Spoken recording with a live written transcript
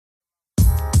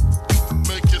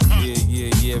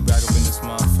Yeah, back up in this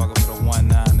motherfucker for the 1-9,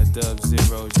 the dub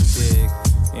zeros, you dig?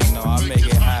 You know, I make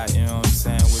it hot, you know what I'm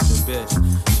saying, with your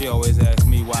bitch. She always asks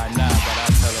me why not, but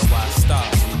I tell her why stop,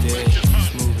 you dig?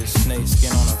 Smooth as snake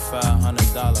skin on a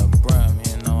 $500 brim,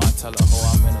 you know, I tell her,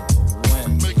 oh, I'm in it to win,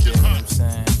 you dig what I'm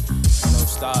saying? Ain't no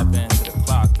stopping to the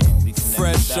clock in, we connect.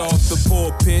 Fresh off the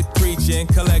pulpit, preaching,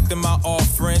 collecting my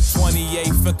offering,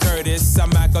 28th and Curtis, I'm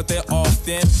back out there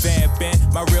often, vamping,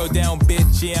 my real down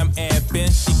bitch, yeah, I'm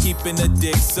amping, she keeping the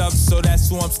dicks up, so that's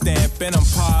who I'm stamping, I'm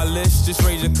polished, just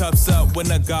raise your cups up when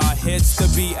the God hits,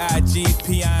 the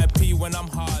B-I-G-P-I-P when I'm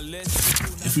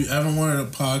heartless. If you ever wanted a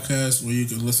podcast where you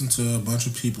could listen to a bunch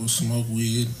of people smoke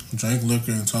weed, drink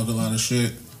liquor, and talk a lot of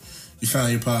shit, you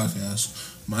found your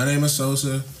podcast. My name is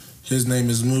Sosa, his name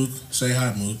is Mook, say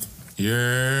hi Mook.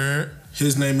 Yeah.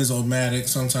 His name is Omatic.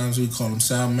 Sometimes we call him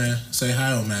Soundman. Say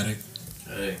hi, Omatic.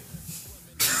 Hey.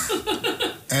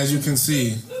 As you can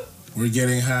see, we're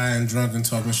getting high and drunk and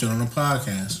talking shit on a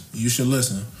podcast. You should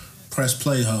listen. Press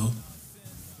play, ho.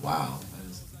 Wow.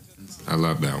 I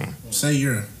love that one. Say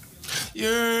you're.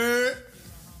 Yeah.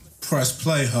 Press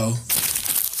play, ho.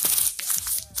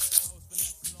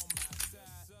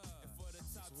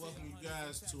 Welcome you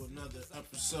guys to another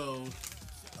episode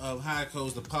of High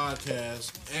Coast, the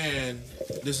podcast, and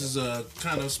this is a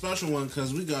kind of special one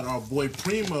because we got our boy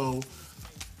Primo,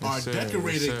 our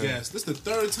decorated guest. This is the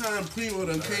third time Primo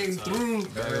done came through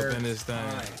in this thing.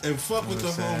 and fuck with the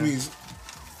homies.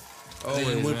 Always,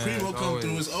 and when man, Primo come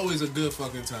through, it's always a good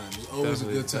fucking time. It's always a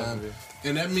good time.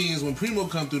 And that means when Primo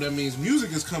come through, that means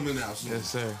music is coming out. So Yes,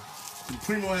 sir.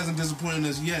 Primo hasn't disappointed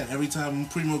us yet. Every time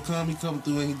Primo he come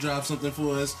through and he drops something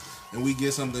for us, and we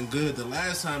get something good. The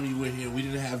last time you were here, we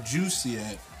didn't have Juice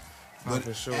yet. But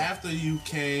for sure. after you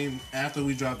came, after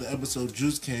we dropped the episode,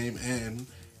 Juice came, and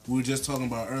we were just talking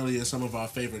about earlier some of our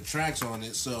favorite tracks on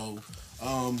it. So,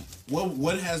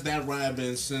 what has that ride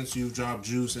been since you dropped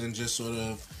Juice, and just sort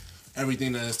of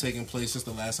everything that has taken place since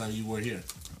the last time you were here?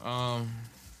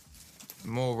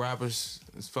 More rappers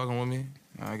is fucking with me,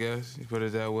 I guess you put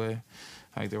it that way.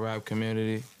 Like the rap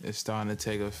community is starting to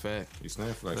take effect. You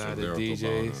flex your Lot of lyrical bone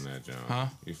DJs. on that joint. Huh?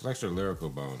 You flex your lyrical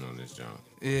bone on this joint.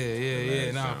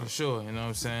 Yeah, nah, sound. for sure. You know what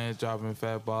I'm saying? Dropping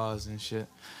fat bars and shit.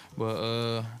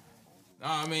 But,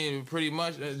 I mean, pretty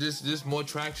much just more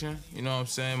traction. You know what I'm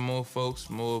saying? More folks,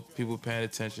 more people paying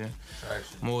attention.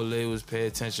 More labels pay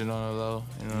attention on the low.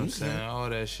 You know what I'm saying? All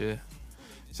that shit.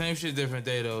 Same shit, different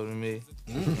day, though, to me.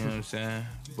 You know what I'm saying?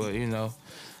 But, you know,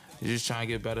 you're just trying to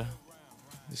get better.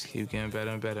 Just keep getting better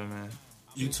and better, man.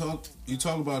 You talk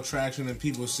about traction and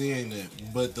people seeing it,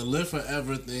 but the Live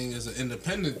Forever thing is an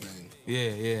independent thing.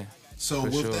 Yeah. So For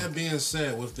with sure. that being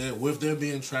said, with there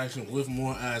being traction, with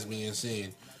more eyes being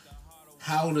seen,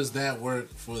 how does that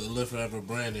work for the Live Forever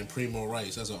brand and Primo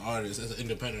Rice as an artist, as an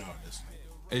independent artist?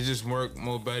 It just work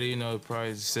more better, you know,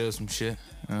 probably just sell some shit.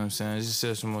 You know what I'm saying? Just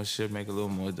sell some more shit, make a little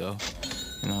more dough.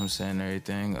 You know what I'm saying?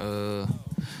 Everything.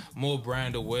 More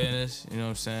brand awareness, you know what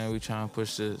I'm saying? We trying to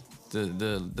push the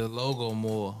logo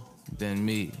more than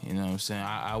me, you know what I'm saying?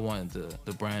 I want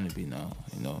the brand to be known,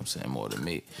 you know what I'm saying, more than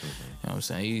me. You know what I'm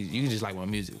saying? You just like my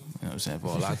music, you know what I'm saying, for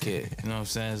all I care. You know what I'm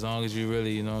saying? As long as you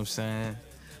really, you know what I'm saying,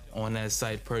 on that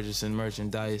site purchasing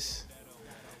merchandise,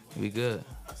 we good.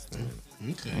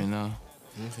 Okay. You know?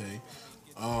 Okay.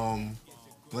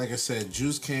 Like I said,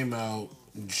 Juice came out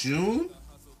June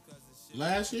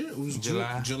last year. It was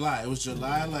July. It was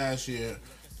July last year,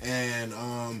 and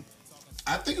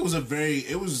I think it was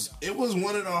it was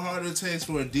one of the harder takes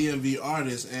for a DMV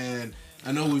artist. And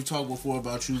I know we've talked before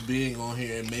about you being on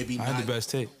here and maybe I not had the best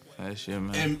tape last year,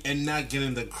 man. and not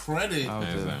getting the credit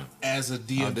as a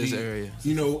DMV, Out this area.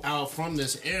 you know, out from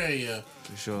this area.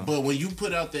 For sure. But when you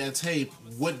put out that tape,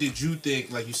 what did you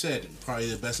think? Like you said, probably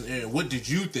the best in the area. What did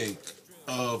you think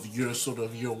of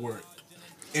your work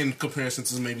in comparison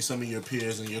to maybe some of your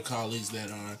peers and your colleagues that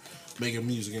are making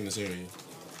music in this area?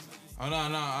 Oh no,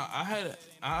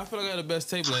 I feel like I had the best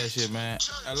tape last year, man.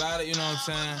 A lot of, you know what I'm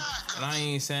saying, and I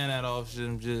ain't saying that off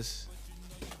just,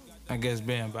 I guess,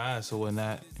 being biased or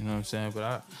whatnot, you know what I'm saying.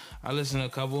 But I listen to a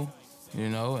couple, you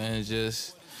know, and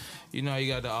just, you know,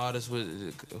 you got the artist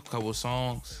with a couple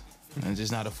songs and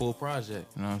just not a full project,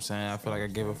 you know what I'm saying. I feel like I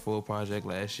gave a full project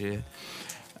last year.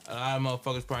 A lot of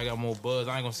motherfuckers probably got more buzz.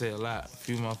 I ain't gonna say a lot. A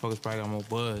few motherfuckers probably got more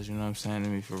buzz, you know what I'm saying,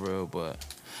 than me for real, but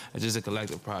it's just a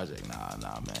collective project.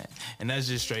 Nah, man. And that's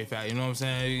just straight fact, you know what I'm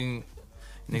saying?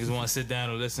 Niggas want to sit down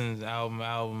and listen to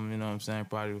album, you know what I'm saying?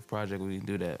 Project, we can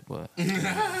do that, but...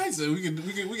 So we can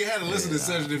have a listening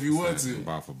session if you want to.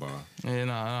 Bar for bar. Yeah,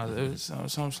 no, it was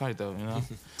something slight though, you know?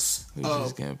 We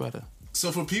just getting better.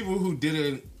 So for people who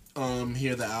didn't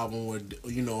hear the album or,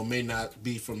 you know, may not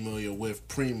be familiar with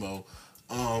Primo,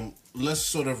 Let's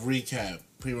sort of recap.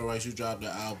 Primo Rice, you dropped an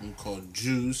album called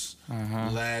Juice.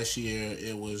 Last year,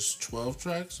 it was 12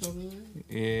 tracks, I believe.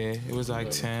 Yeah, it was like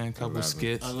 10, couple 11.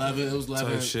 skits. 11, it was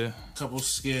 11. Type shit. Couple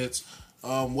skits.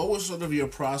 What was sort of your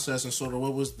process and sort of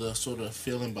what was the sort of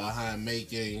feeling behind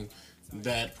making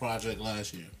that project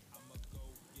last year?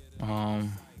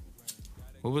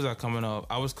 What was I coming off?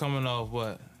 I was coming off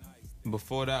what?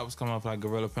 Before that, I was coming off like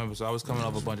Gorilla Pimper, so I was coming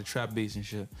off a bunch of trap beats and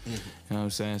shit. You know what I'm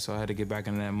saying? So I had to get back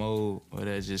in that mode where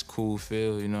that just cool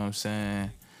feel, you know what I'm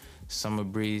saying? Summer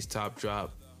breeze, top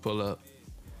drop, pull up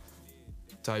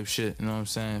type shit, you know what I'm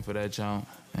saying, for that jump.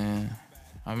 And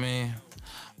I mean,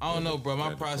 I don't know, bro.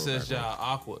 My process, y'all,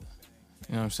 awkward.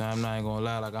 You know what I'm saying? I'm not even gonna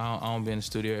lie. Like, I don't be in the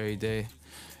studio every day.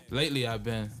 Lately, I've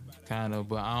been kind of,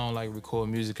 but I don't like record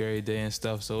music every day and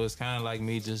stuff. So it's kind of like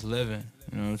me just living.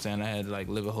 You know what I'm saying? I had to like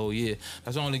live a whole year.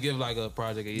 That's why I only give like a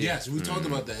project a year. Yes, we talked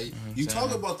about that. You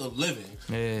talk about the living.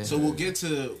 Yeah. So we'll get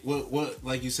to what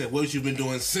like you said, what you've been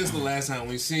doing since the last time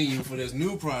we seen you for this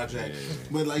new project.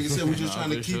 But like you said, we're just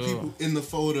trying to keep people in the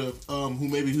fold of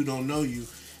who don't know you.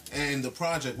 And the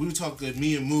project, we were talking,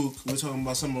 me and Mook, we were talking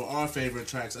about some of our favorite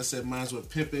tracks. I said mine's with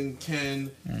Pippin,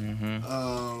 Ken.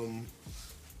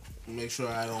 Make sure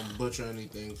I don't butcher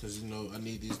anything because, you know, I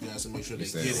need these guys to make sure they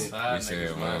get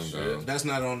it. That's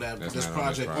not on this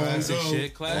project. Classic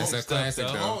shit. That's a classic,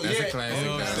 though. That's a classic,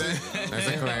 though. That's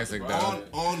a classic, though.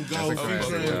 On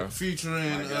Go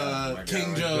featuring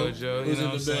King Joe,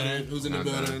 who's in the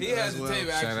building. He has a tape,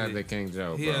 actually. Shout out to King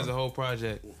Joe, He has a whole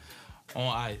project on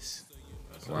ice.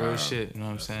 Wow. Real shit, you know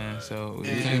what I'm saying? So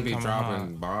you can't be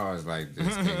dropping bars like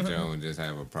this, King Joe, and just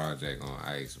have a project on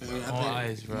ice, bro. On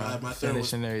ice, bro. My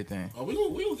Finish and everything. Oh, we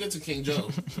gonna get to King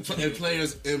Joe and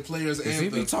players Cause he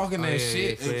be talking that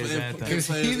shit. Cause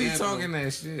he be talking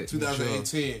that shit.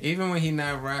 2018. Even when he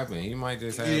not rapping, he might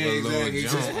just have a little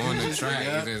jump on the track.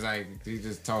 It's just like he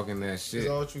just talking that shit.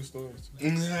 It's all true stories.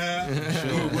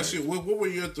 What were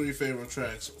your 3 favorite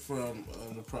tracks from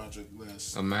the project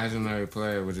list? Imaginary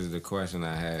Player, which is the question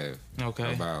I have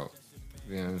about,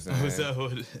 you know what I'm saying? What's that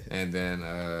one? And then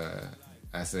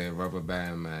I said Rubber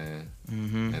Band Man,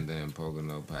 and then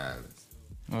Pocono Palace.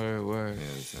 Word. You know what I'm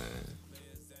saying?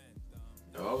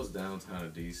 Yo, I was downtown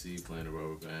in DC playing the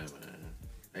Rubber Band, man.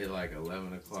 They like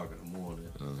 11 o'clock in the morning.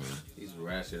 These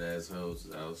ratchet assholes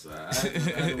outside. I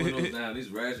had the windows down. These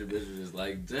ratchet bitches is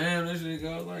like, damn, this shit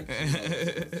go like.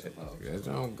 That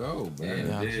don't go, bro.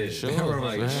 Yeah, for sure.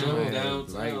 Like, show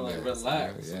downtown, like, that.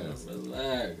 relax. Yes.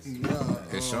 Relax.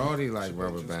 Cause Shorty like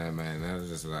Rubber Band Man. That was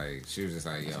just like, she was just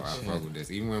like, yo, I fuck with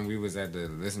this. Even when we was at the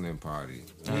listening party,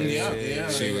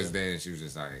 she was there and she was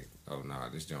just like, oh nah,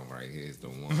 this joint right here is the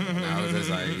one. And I was just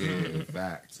like, yeah,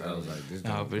 facts. I was like, this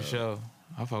joint. For sure.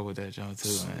 I fuck with that joint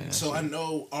too, man. So I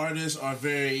know artists are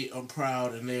very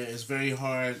proud, and it's very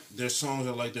hard. Their songs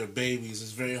are like their babies.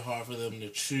 It's very hard for them to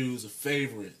choose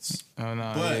favorites. Oh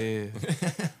no,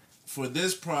 but for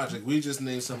this project, we just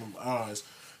named some of ours.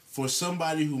 For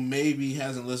somebody who maybe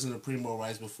hasn't listened to Primo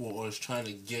Rice before or is trying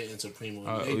to get into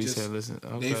Primo,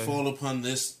 they fall upon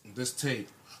this tape.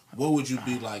 What would you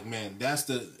be like, man? That's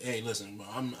the listen, bro,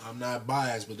 I'm not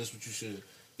biased, but this what you should.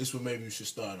 This what maybe you should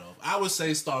start off. I would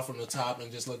say start from the top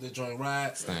and just let the joint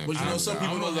ride. But you know, some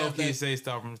people don't have that. Say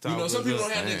start from the top. You know, some people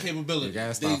don't have that capability. You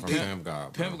gotta start from Pimp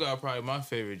God. Pimp God probably my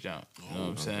favorite jump. You know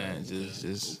what I'm saying?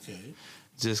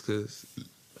 Just cause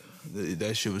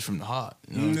that shit was from the heart.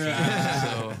 You know what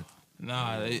I'm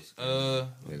saying? So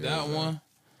that one.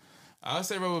 I would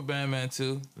say Rubber Band Man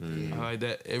too. I like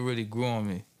that. It really grew on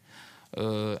me.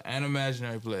 And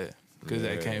Imaginary Player, because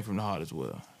that came from the heart as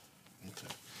well. Okay.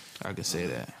 I could say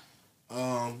that.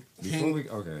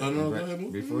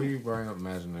 Before you bring up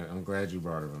Imaginary, I'm glad you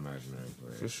brought up Imaginary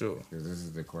Player. For sure. Because this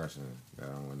is the question that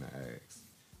I want to ask.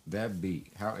 That beat,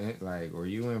 were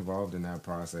you involved in that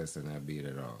process in that beat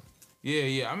at all?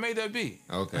 Yeah, I made that beat.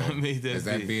 Okay. I made that beat. Is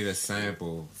that beat a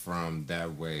sample from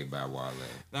That Way by Wale?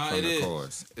 Nah, it is.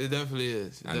 Chorus? It definitely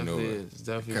is. I knew it.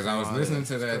 Because I was listening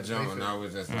to that jump and I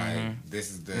was just like, this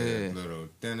is the little...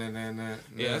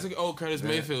 Yeah, that's an old Curtis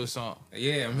Mayfield song.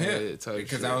 Yeah, I'm here.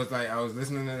 Because I was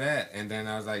listening to that and then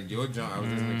I was like, your jump, I was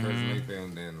listening to Curtis Mayfield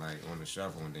and then like on the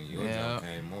shuffle and then your jump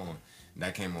came on.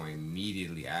 That came on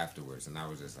immediately afterwards and I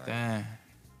was just like... Damn.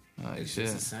 It's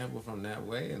just a sample from That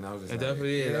Way, and I was just like... It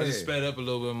definitely is. I just sped up a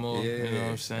little bit more, you know what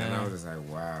I'm saying? And I was just like,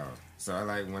 wow. So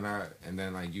I and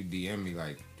then like you DM me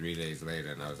like 3 days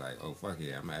later, and I was like, oh, fuck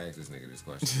yeah, I'm gonna ask this nigga this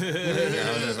question. I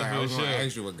was just like, I was gonna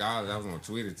ask you regardless, I was gonna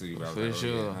tweet it to you, but I was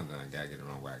like, I'm gonna gotta get it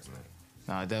on wax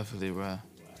now. Nah, definitely, bro.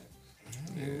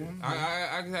 Yeah.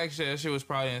 I can actually say that shit was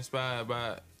probably inspired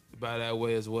by That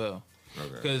Way as well.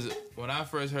 Because when I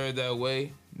first heard That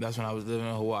Way, that's when I was living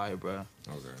in Hawaii, bro.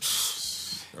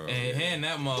 Okay. And hitting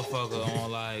that motherfucker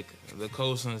on like the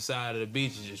coast on the side of the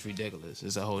beach is just ridiculous.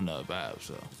 It's a whole nother vibe.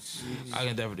 So I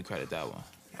can definitely credit that one.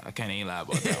 I can't even lie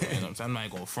about that one. You know what I'm saying? I'm not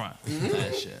even gonna front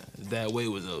that shit. That way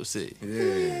was OC.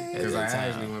 Yeah, because I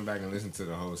actually went back and listened to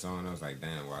the whole song. And I was like,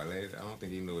 damn, Wale, I don't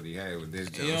think he knew what he had with this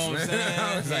joke. You know what I'm saying?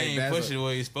 I was like, ain't pushing the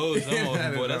way he's supposed to.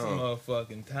 Boy, that's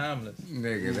motherfucking timeless.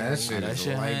 Nigga, that shit is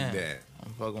like that.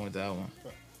 I'm fucking with that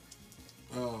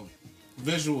one.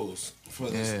 Visuals for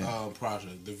this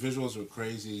project. The visuals were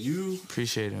crazy. You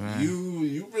appreciate it, man.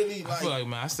 You really like. I feel like,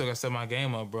 man, I still gotta step my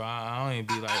game up, bro. I don't even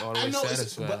be like all the way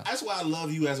satisfied. But that's why I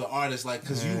love you as an artist, like,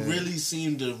 because you really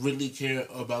seem to really care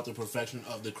about the perfection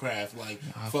of the craft. Like,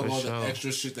 fuck all the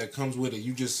extra shit that comes with it.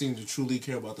 You just seem to truly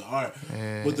care about the art.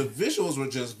 Yeah. But the visuals were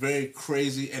just very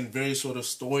crazy and very sort of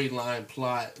storyline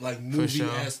plot, like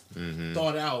movie-esque,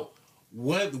 thought out.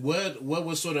 What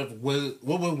was sort of what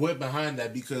went behind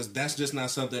that? Because that's just not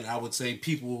something I would say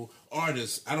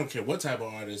artists, I don't care what type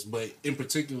of artists, but in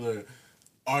particular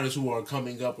artists who are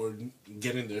coming up or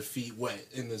getting their feet wet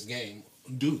in this game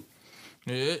do.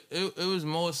 Yeah, it was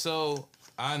more so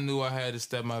I knew I had to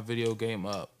step my video game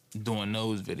up doing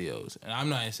those videos, and I'm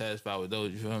not satisfied with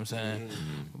those. You feel what I'm saying?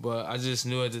 But I just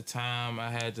knew at the time I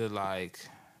had to like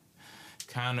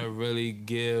kind of really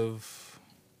give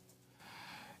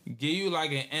you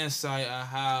like an insight of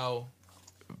how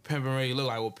Pimpin' really look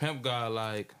like. Well, Pimp got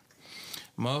like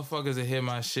motherfuckers that hear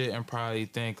my shit and probably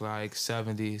think like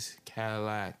 70s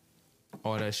Cadillac,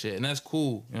 all that shit, and that's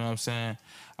cool. You know what I'm saying?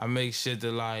 I make shit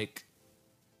for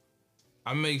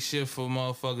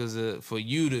motherfuckers for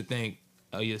you to think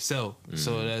of yourself.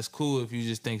 So that's cool if you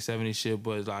just think 70s shit,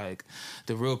 but like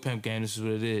the real Pimp game, this is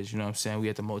what it is. You know what I'm saying? We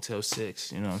at the Motel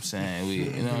 6. You know what I'm saying?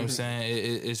 You know what I'm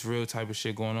saying? It's real type of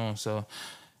shit going on. So.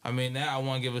 I mean, now I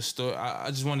want to give a story. I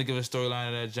just want to give a storyline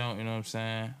of that jump. You know what I'm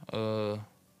saying?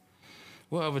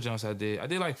 What other jumps I did? I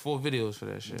did like 4 videos for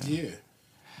that shit. Yeah.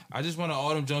 I just wanted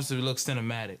all them jumps to look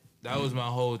cinematic. That was my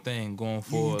whole thing going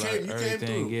forward. Like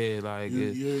everything, yeah, like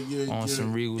on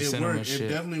some regal cinema shit. It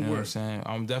definitely you know worked. What I'm saying?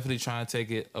 I'm definitely trying to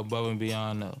take it above and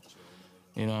beyond though.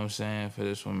 You know what I'm saying? For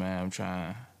this one, man, I'm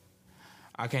trying.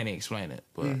 I can't even explain it,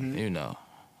 but you know,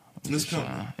 it's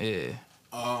coming. Yeah.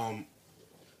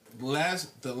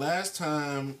 The last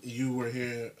time you were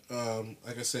here,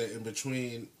 like I said, in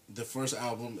between the first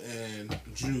album and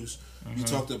Juice, you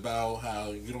talked about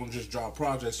how you don't just drop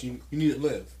projects, you need to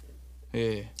live.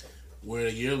 Yeah. We're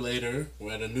a year later,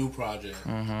 we're at a new project.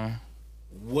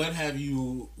 What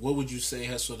would you say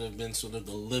has sort of been sort of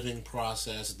the living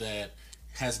process that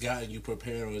has gotten you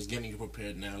prepared or is getting you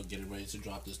prepared now, getting ready to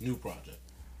drop this new project?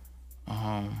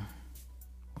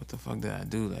 What the fuck did I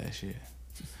do last year?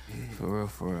 For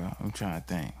real. I'm trying to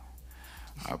think.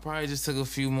 I probably just took a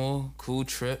few more cool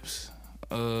trips.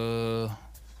 I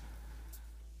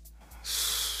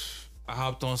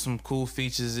hopped on some cool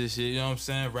features this year, you know what I'm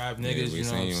saying? Rap niggas, you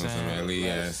know what I'm saying?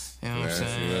 LES. You know what I'm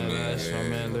saying? My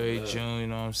man Larry June, you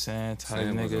know what I'm saying? Type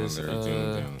niggas.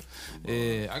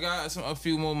 Yeah, I got a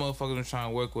few more motherfuckers I'm trying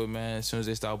to work with, man. As soon as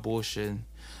they start bullshitting,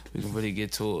 we can really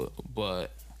get to it.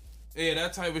 But yeah,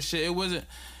 that type of shit,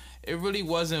 it really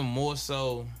wasn't more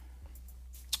so.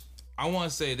 I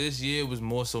want to say this year was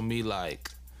more so me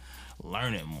like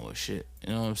learning more shit.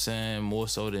 You know what I'm saying? More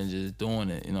so than just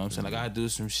doing it. You know what I'm saying? Like I do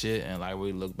some shit and like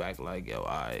really look back like, yo,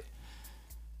 alright,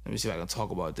 let me see if I can talk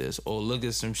about this. Or look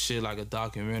at some shit like a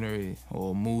documentary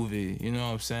or a movie. You know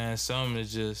what I'm saying? Something to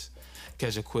just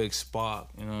catch a quick spark.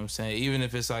 You know what I'm saying? Even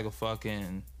if it's like a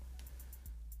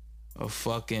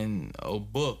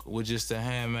book with just a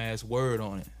ham-ass word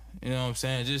on it. You know what I'm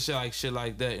saying? Just shit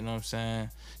like that, you know what I'm saying?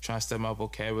 Trying to step my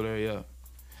vocabulary up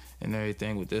and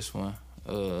everything with this one.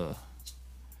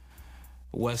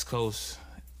 West Coast.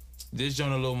 This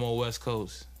joint a little more West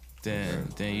Coast than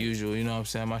usual, you know what I'm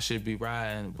saying? My shit be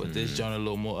riding, but this joint a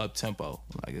little more up-tempo.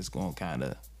 Like it's going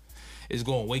to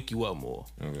wake you up more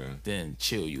than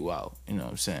chill you out, you know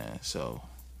what I'm saying? So,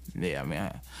 yeah, I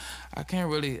mean, I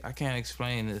can't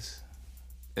explain this.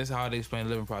 It's hard to explain the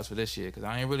living process for this year because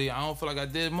I don't feel like I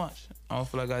did much. I don't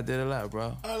feel like I did a lot, bro.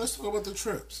 All right, let's talk about the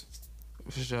trips.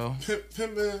 For sure.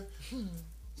 Pimpin'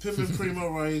 Primo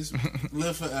Rice,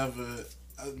 Live Forever.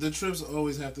 The trips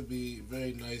always have to be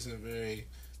very nice and very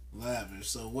lavish.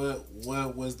 So what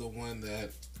was the one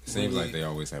that... Seems like they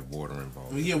always have water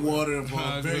involved. Yeah, water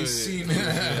involved. Very scenic,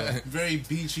 very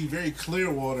beachy, very clear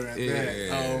water at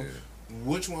that.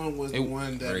 Which one was the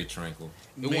one that... Very tranquil.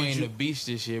 It wasn't the beach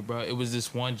this year, bro. It was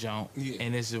this one jump,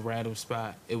 and it's a random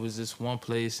spot. It was this one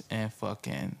place and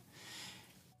fucking...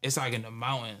 It's like in the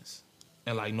mountains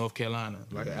in like North Carolina,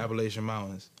 like the Appalachian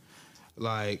Mountains.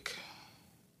 Like,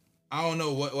 I don't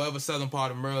know whatever southern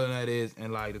part of Maryland that is,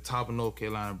 and like the top of North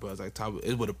Carolina, bro. It's like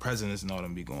it's where the presidents and all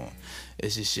them be going.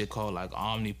 It's this shit called like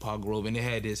Omni Park Grove, and they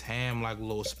had this ham like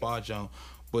little spa jump.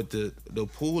 But the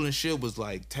pool and shit was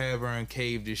like tavern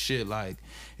cave this shit. Like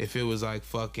if it was like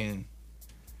fucking,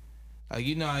 like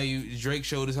you know how Drake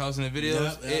showed his house in the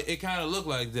videos. Yep. It kind of looked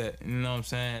like that. You know what I'm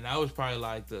saying? That was probably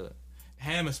like the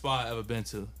hammer spot I ever been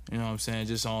to. You know what I'm saying?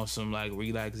 Just on some like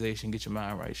relaxation, get your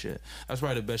mind right shit. That's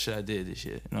probably the best shit I did this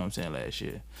year. You know what I'm saying? Last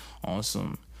year on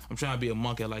some. I'm trying to be a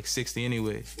monk at like 60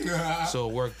 anyway, so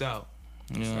it worked out.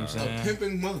 You know what I'm saying? A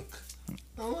pimping monk.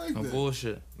 I like that.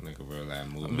 Bullshit. Nigga real life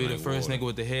moving. I'm be the like first water. nigga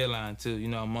with the hairline too. You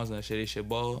know, monks that shit, they shit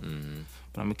bald. Mm-hmm.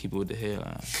 But I'm gonna keep it with the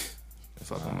hairline.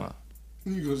 Fuck him up.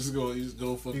 You just go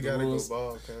fuck you the gotta rules. go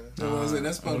bald, kinda. No, I'm saying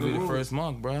that's part of the be the rules. first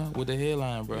monk, bro, with the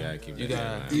hairline, bro. You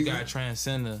gotta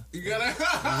transcend the. You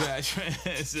gotta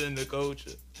transcend the culture.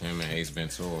 Him and Ace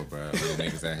Ventura, bro. The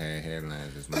niggas that had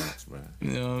headlines as monks, bro. You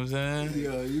know what I'm saying?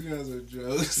 Yo, you guys are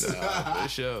jokes. Nah, for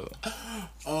sure.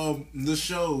 The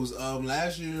shows.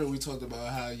 Last year we talked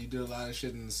about how you did a lot of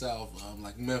shit in the South,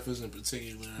 like Memphis in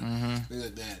particular, things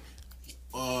like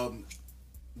that.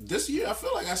 This year I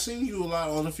feel like I seen you a lot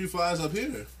on a few flyers up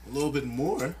here, a little bit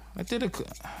more. I did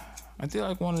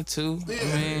like one or two. Yeah.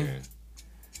 I mean,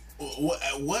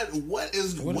 what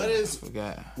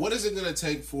is it gonna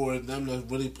take for them to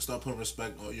really start putting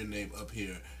respect on your name up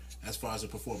here as far as a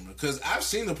performer? Because I've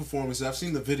seen the performances, I've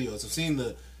seen the videos, I've seen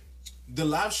the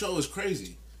live show is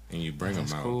crazy. And you bring them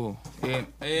out. Cool. Yeah.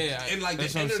 And like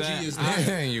the energy is there.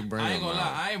 there. You bring I ain't gonna them lie,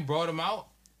 out. I ain't brought them out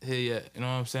here yet. You know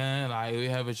what I'm saying? Like we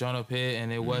have a joint up here,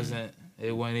 and it wasn't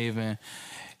even.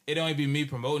 It don't even be me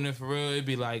promoting it for real. It'd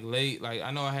be like late. Like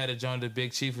I know I had a joint with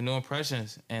Big Chief for New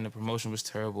Impressions, and the promotion was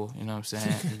terrible. You know what I'm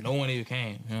saying? No one even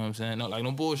came. You know what I'm saying?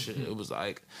 No bullshit. It was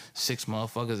like 6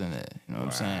 motherfuckers in there. You know what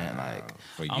I'm saying? Like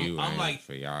for you, I'm like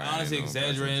for y'all, honestly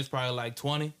exaggerating. It's probably like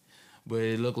 20, but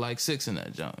it looked like 6 in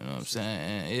that jump. You know what I'm saying?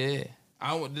 And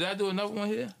yeah. Did I do another one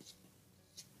here?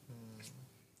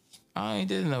 I ain't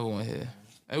did another one here.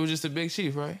 It was just a Big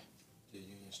Chief, right? The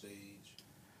Union Stage.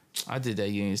 I did that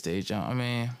Union Stage jump. I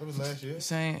mean, That was last year.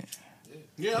 saying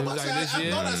Yeah, I'm It was about like to this say,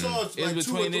 year? I thought I saw It was like 2 or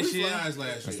between 3 this year? flyers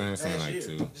last year. That's saying like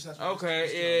two.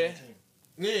 okay,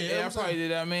 yeah, I I'm probably saying-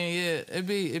 did that. I mean, yeah,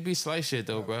 it'd be slight shit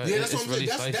though, bro. Yeah, that's it's what I'm really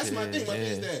saying. slight That's shit. my thing. My thing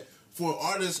is that for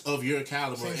artists of your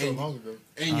caliber Seems so long ago.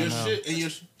 and your know. shit and your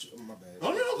My bad.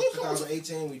 Oh, no, go for it.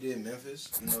 2018 we did Memphis.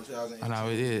 2018 I know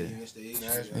we did. Union Stage. Yeah.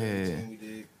 2018 we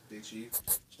did Big Chief.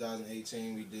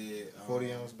 2018 we did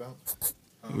 40 ounce bounce.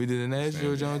 We did a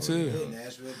Nashville joint we too. did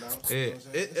Nashville bounce. Yeah, You know what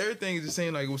I'm saying? everything just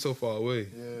seemed like it was so far away.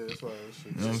 Yeah, that's why that shit.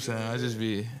 You know what I'm saying? I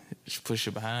just push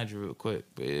it behind you real quick.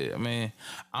 But yeah, I mean,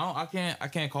 I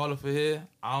can't call it for here.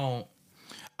 I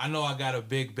know I got a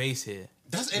big base here.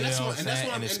 that's You know what I'm and that's saying?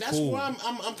 why And it's that's cool. why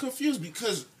I'm confused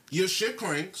because your shit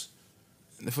cranks.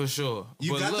 For sure.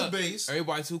 You But got look, the bass.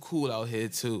 Everybody too cool out here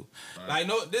too. Like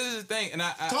no, this is the thing, and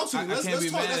I Talk to me. I Let's can't be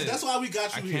talk. mad at That's it. why we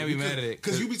got you I here. can't be mad at it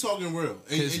because you be talking real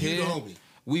and you here, the homie.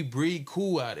 we breed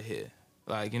cool out of here.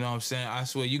 Like, you know what I'm saying? I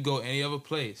swear, you go any other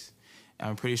place,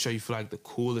 I'm pretty sure you feel like the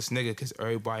coolest nigga because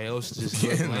everybody else is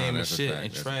just No, lame and that's a shit fact,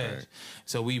 and that's a trash. fact.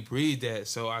 So we breed that.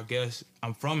 So I guess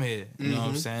I'm from here. You know what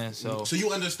I'm saying? So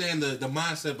you understand the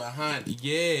mindset behind it.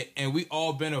 yeah, and we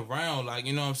all been around. Like,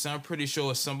 you know what I'm saying? I'm pretty sure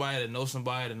it's somebody that knows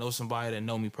somebody that knows somebody that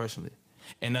know me personally.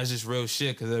 And that's just real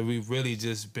shit because we really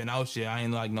just been out here. I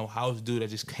ain't like no house dude that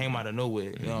just came out of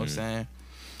nowhere. You know what I'm saying?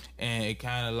 And it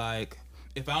kind of like,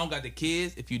 if I don't got the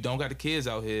kids, if you don't got the kids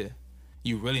out here,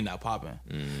 you really not popping.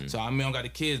 So I mean, I don't got the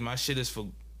kids. My shit is for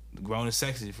grown and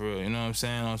sexy for real. You know what I'm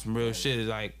saying? On some real shit. It's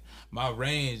like my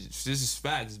range. This is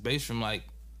facts. It's based from like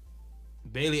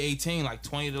barely 18, like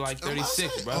 20 to like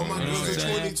 36, bro. Oh, my You know what I'm girls are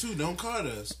saying? 22. Don't card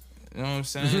us. You know what I'm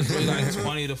saying? It's really like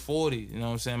 20 to 40. You know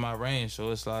what I'm saying? My range. So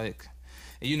it's like,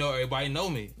 you know, everybody know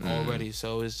me already.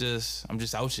 So it's just, I'm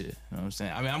just out here. You know what I'm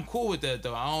saying? I mean, I'm cool with that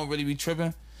though. I don't really be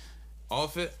tripping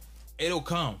off it. It'll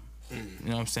come. You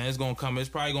know what I'm saying? It's gonna come. It's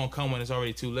probably gonna come when it's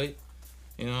already too late.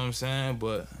 You know what I'm saying?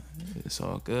 But it's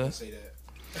all good. Say that.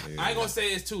 I ain't gonna say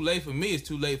it's too late for me. It's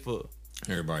too late for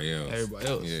Everybody else.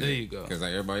 Yeah. There you go. Because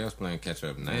like everybody else playing catch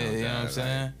up now. Yeah, you know what I'm guys,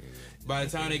 saying? By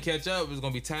the time they catch up, it's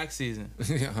gonna be tax season.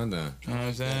 I'm done. You know what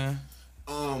I'm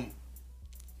saying?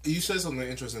 You said something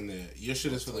interesting there. Your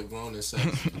shit is for the grown and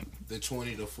sexy, the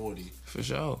 20 to 40. For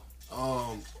sure.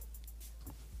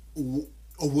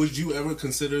 Would you ever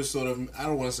consider sort of, I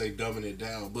don't want to say dumbing it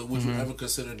down, but would you ever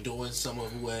consider doing some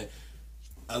of what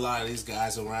a lot of these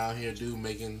guys around here do,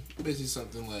 making basically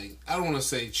something like, I don't want to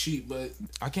say cheap, but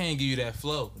I can't give you that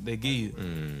flow they give you.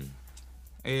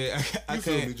 Yeah, I You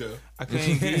feel can't. me, Joe? I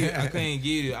can't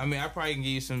give you. I mean, I probably can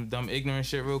give you some dumb ignorant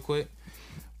shit real quick.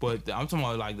 But I'm talking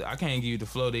about like I can't give you the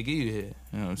flow they give you here.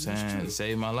 You know what I'm saying? It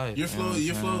saved my life. Your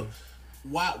flow.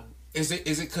 Why is it?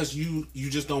 Is it because you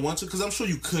just don't want to? Because I'm sure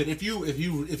you could if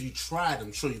you tried.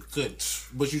 I'm sure you could,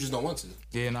 but you just don't want to.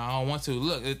 Yeah, no, I don't want to.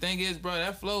 Look, the thing is, bro,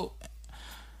 that flow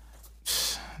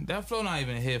not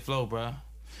even a hit flow, bro.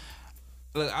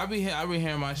 Look, I be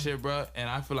hearing my shit, bro, and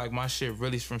I feel like my shit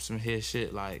really is from some hit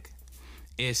shit. Like,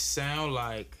 it sound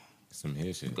like some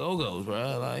hit shit. Go-Go's,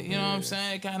 bro. Like, you know what I'm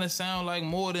saying? It kind of sound like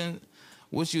more than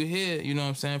what you hear, you know what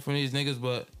I'm saying, from these niggas,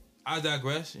 but I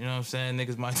digress, you know what I'm saying?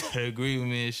 Niggas might agree with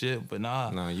me and shit, but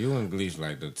nah. Nah, you and Gleesh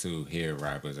like the two hit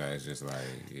rappers. It's just like...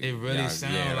 It really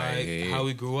sound like how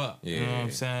we grew up, you know what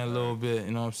I'm saying? A little bit,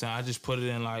 you know what I'm saying? I just put it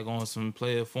in like on some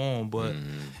player form, but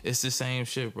it's the same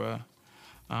shit, bro.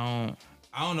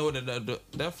 I don't know what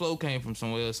that flow came from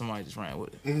somewhere else. Somebody just ran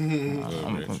with it.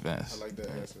 I'm convinced. I like that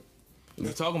answer.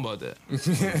 We talking about that.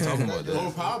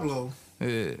 Or Pablo.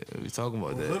 Yeah, we talking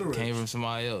about that. Little Came Rich. from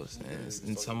somebody else,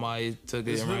 and somebody took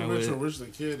it It's and ran Rich with it. or Rich the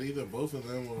Kid. Either both of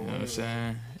them. Or You know what I'm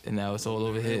saying? And now it's all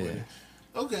over here.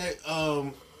 Okay.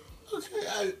 Okay.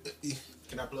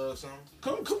 Can I plug something?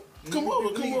 Come You over.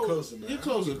 get Come over. closer, man. You're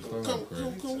closer.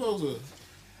 Come closer.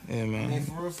 Yeah, man.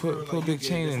 For real, Put Big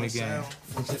Chain in the game. sound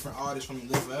from different artists from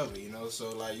Live Forever, you know.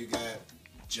 So like you got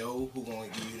Joe who gonna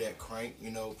give you that crank, you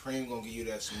know. Preem gonna give you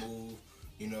that smooth,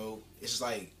 you know. It's just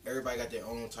like everybody got their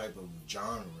own type of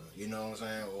genre, you know what I'm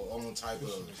saying, or own type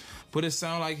of But it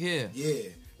sound like here. yeah.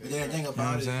 But then the thing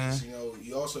about it saying? is, you know,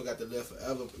 you also got the Live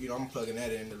Forever. You know, I'm plugging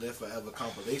that in the Live Forever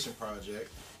compilation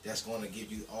project. That's going to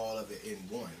give you all of it in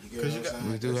one. You get what I'm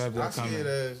saying? We do have I that see coming. it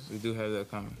as We do have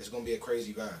that coming. It's going to be a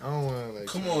crazy vibe. I don't want to like.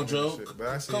 Come on, Joe. shit, but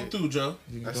I see Come it, through, Joe.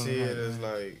 I see it as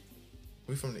like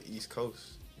we from the East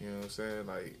Coast. You know what I'm saying?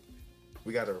 Like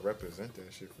we gotta represent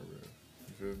that shit for real.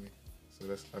 You feel me? So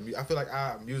that's. I mean, I feel like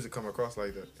our music come across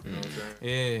like that. You know what I'm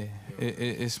saying? Yeah,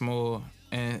 it's more.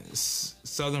 And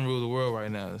Southern rule the world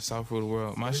right now. South rule the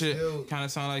world. My shit kind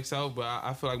of sound like South, but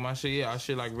I feel like my shit, our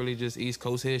shit like really just East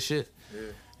Coast head shit. Yeah.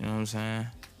 You know what I'm saying?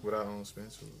 With our own spin.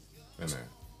 So.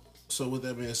 So with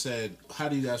that being said, how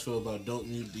do you guys feel about Don't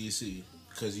Mute DC?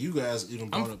 Because you guys even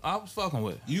brought up. I was fucking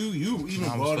with it. You even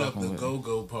I was brought up fucking the with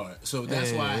go-go part. So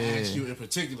that's why I asked you in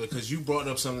particular, because you brought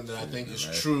up something that I think is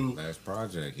true. Last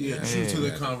project. Yeah, true to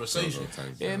the conversation.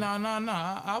 Yeah, no.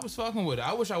 I was fucking with it.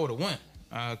 I wish I would have went.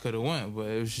 I could have went, but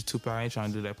it was just too bad. I ain't trying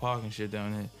to do that parking shit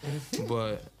down there.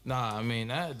 But nah, I mean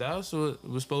that's what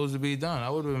was supposed to be done. I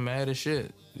would have been mad as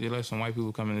shit. You let some white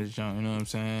people come in this junk, you know what I'm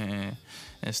saying,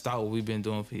 and stop what we've been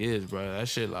doing for years, bro. That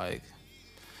shit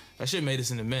made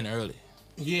us into men early.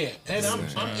 Yeah, and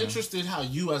I'm interested how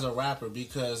you as a rapper,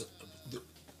 because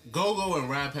go-go and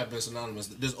rap have been synonymous.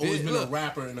 There's always been a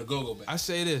rapper and a go-go band. I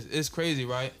say this, it's crazy,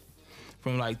 right?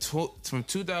 From like from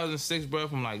 2006, bro,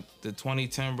 from like the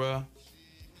 2010, bro.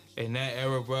 In that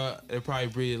era, bro, it probably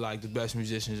breeded like the best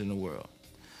musicians in the world.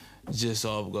 Just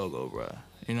off go-go, bro.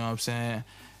 You know what I'm saying?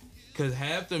 Cause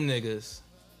half them niggas,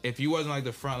 if you wasn't like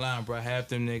the front line, bro, half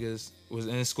them niggas was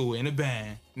in school in the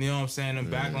band. You know what I'm saying?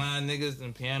 Them back line niggas,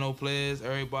 them piano players,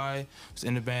 everybody was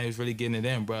in the band. Was really getting it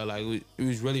in, bro. Like we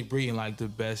was really breeding like the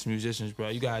best musicians, bro.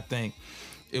 You gotta think,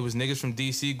 it was niggas from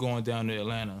DC going down to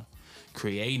Atlanta,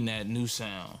 creating that new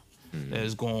sound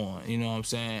that's going. You know what I'm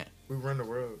saying? We run the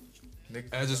world.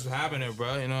 That's just happening,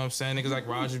 bro. You know what I'm saying? Niggas like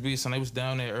Roger B, son, they was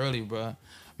down there early, bro,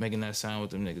 making that sound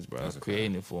with them niggas, bro,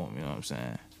 creating it for them. You know what I'm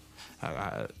saying?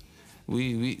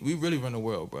 We really run the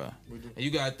world, bro. And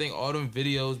you gotta think all them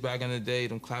videos back in the day,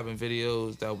 them clapping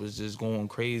videos that was just going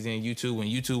crazy on YouTube when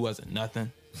YouTube wasn't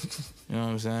nothing. You know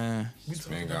what I'm saying? We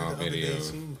talking about the other day,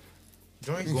 too.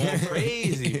 Joints Going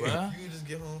crazy, bro. You just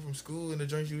get home from school and the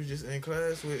joints you was just in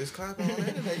class with is clapping on the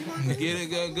internet. You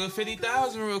Get a good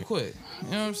 50,000 real quick. You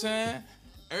know what I'm saying?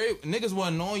 Niggas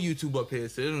wasn't on YouTube up here,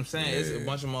 so you know what I'm saying? It's a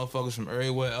bunch of motherfuckers from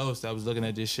everywhere else that was looking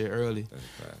at this shit early.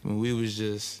 When we was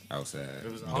just outside,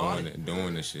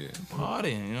 doing the shit.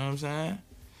 Partying, you know what I'm saying?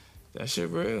 That shit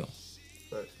real.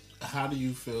 But how do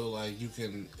you feel like you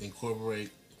can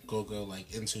incorporate go-go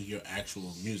like into your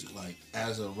actual music, like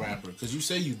as a rapper? Because you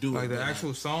say you do like it, the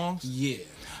actual songs. Yeah.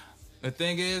 The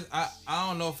thing is, I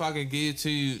don't know if I can give it to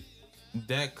you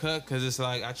that cut, because it's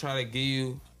like I try to give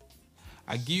you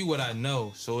what I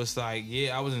know. So it's like,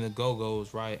 yeah, I was in the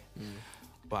go-go's, right?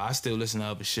 But I still listen to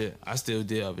other shit. I still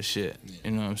did other shit.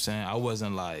 You know what I'm saying? I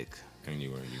wasn't like And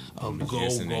you were go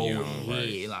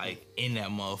ahead, like in that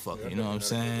motherfucker. You know what I'm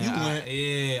saying? You went.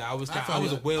 I was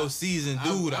a well seasoned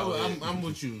dude. I'm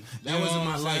with you. That wasn't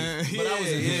my life, but I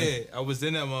was in I was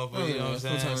in that motherfucker. You know what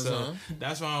I'm saying? So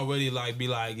that's why I don't really like be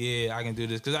like, yeah, I can do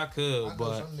this because I could.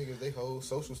 But some niggas, they whole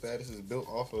social status is built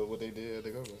off of what they did at the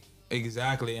government.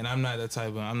 Exactly, and I'm not that type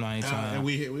of. I'm not even trying. And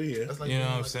we here. That's like you know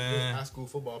what I'm saying? High school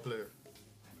football player.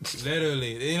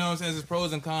 Literally, you know what I'm saying? There's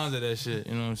pros and cons of that shit.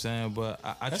 You know what I'm saying? But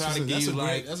I try to give you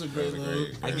like that's a great look.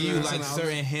 I give you like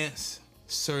certain hints,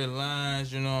 certain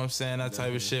lines. You know what I'm saying? That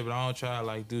type of shit. But I don't try to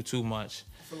like do too much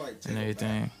I feel like and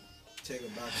everything. Take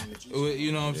it back from the juice.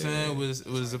 You know what I'm saying?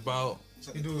 Was about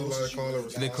You do a lot of call and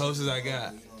response. the closest I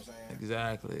got. You know what I'm saying?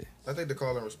 Exactly. I think the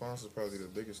call and response is probably the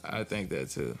biggest thing. I think that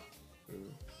too.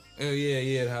 Oh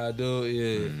yeah, how I do it,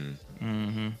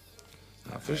 yeah.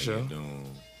 For sure.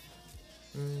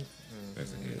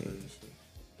 That's a hit.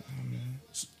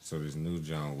 So this new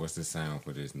John, what's the sound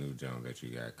for this new John that you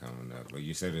got coming up? Well,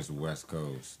 you said it's West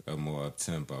Coast, a more up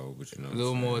tempo, but you know, a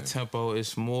little more tempo.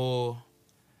 It's more.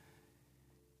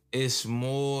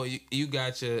 You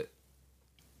got your.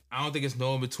 I don't think it's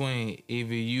no in between.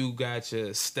 Either you got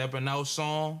your stepping out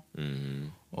song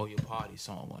or your party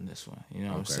song on this one. You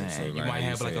know what I'm saying? So you like might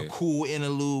have like a cool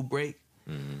interlude break,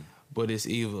 but it's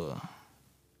either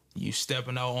you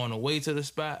stepping out on the way to the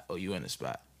spot or you in the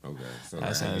spot. Okay, so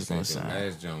that's how it's gonna sound. The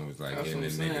last John was like getting the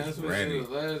niggas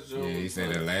ready. He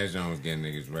said the last John was getting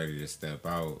niggas ready to step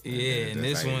out. Yeah, and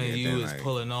this one you is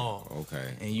pulling off.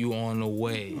 Okay. And you on the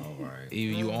way. All right.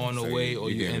 Either you on the way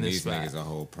or you in the spot. These niggas a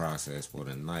whole process for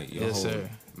the night. Yes, sir.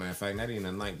 Matter of fact, not even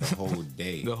the night, the whole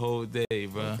day. The whole day,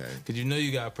 bro. Okay. Cause you know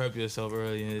you gotta prep yourself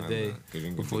early in the day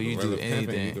before you do anything.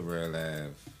 anything. You can real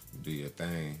live, do your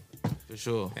thing. For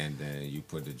sure. And then you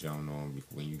put the joint on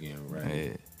when you getting ready.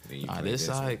 Yeah. Then you This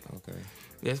like okay.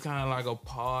 It's kind of like a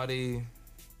party.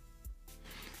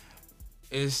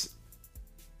 It's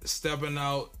stepping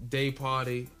out, day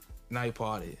party, night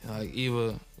party. Like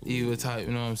either type,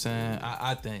 you know what I'm saying?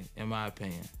 I think, in my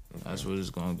opinion. Okay. That's what it's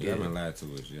gonna get. You haven't lied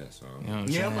to us yet, so. You know what I'm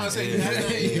saying? I'm about to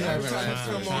say, you haven't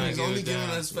come on, he's only giving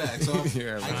us facts. So I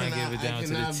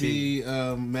cannot be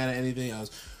mad at anything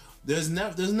else. There's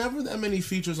never that many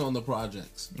features on the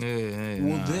projects.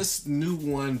 Will this new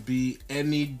one be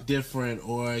any different,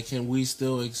 or can we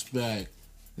still expect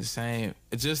the same?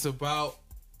 It's just about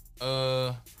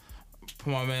put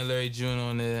my man Larry June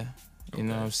on there. You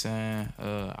know what I'm saying?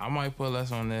 I might put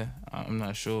less on there. I'm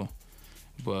not sure,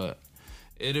 but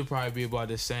it'll probably be about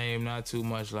the same. Not too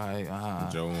much like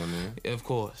Joe on there. Of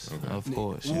course, of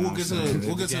course. We'll get to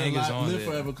the Live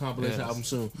Forever compilation album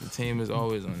soon. The team is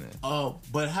always on there.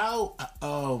 But how?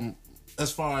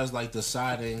 As far as like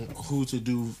deciding who to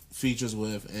do features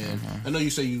with, and I know you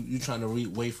say you trying to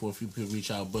wait for a few people to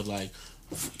reach out, but like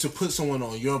to put someone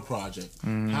on your project,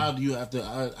 how do you have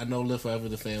to? I know Live Forever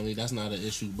the family, that's not an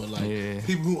issue, but like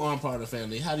people who aren't part of the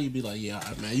family, how do you be like, yeah,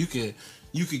 man, you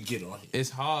could get on here? It's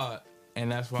hard. And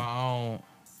that's why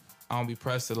I don't be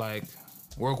pressed to like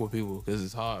work with people because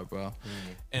it's hard, bro.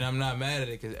 And I'm not mad at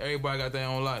it because everybody got their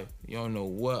own life. You don't know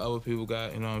what other people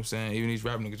got. You know what I'm saying? Even these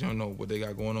rap niggas, you don't know what they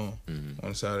got going on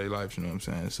the side of their life. You know what I'm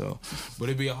saying? So, but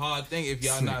it'd be a hard thing if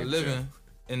y'all not living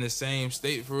in the same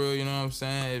state for real. You know what I'm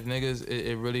saying? If niggas,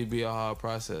 it really be a hard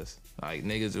process. Like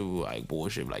niggas who like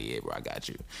bullshit, like yeah, bro, I got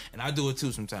you, and I do it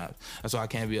too sometimes. That's why I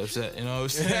can't be upset. You know what I'm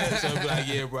saying? So I be like,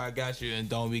 yeah, bro, I got you, and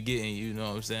don't be getting you. You know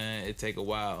what I'm saying? It take a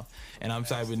while, and I'm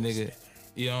type of nigga.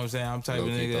 You know what I'm saying? I'm type of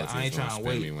nigga. I ain't trying to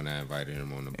wait. Me when I invited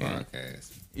him on the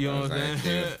podcast. You know what I'm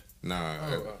saying? Nah,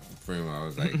 Primo, I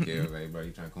was like, yeah, like, bro, you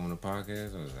trying to come on the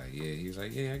podcast? I was like, yeah. He was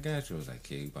like, yeah, I got you. I was like,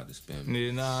 kid, you about to spin me.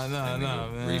 Yeah, nah,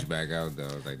 man. Reach back out, though.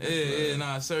 I was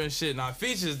like, certain shit.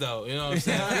 Features, though. You know what I'm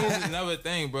saying? Features never a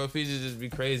thing, bro. Features just be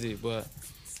crazy, but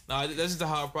that's just a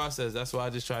hard process. That's why I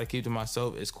just try to keep to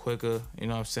myself. It's quicker. You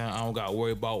know what I'm saying? I don't got to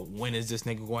worry about when is this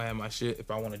nigga going to have my shit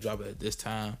if I want to drop it at this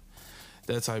time.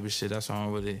 That type of shit. That's why I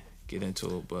don't really get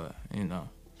into it, but, you know,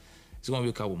 it's going to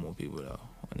be a couple more people, though,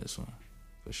 on this one,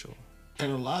 for sure.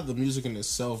 And a lot of the music in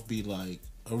itself be like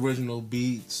original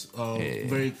beats,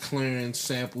 very clearance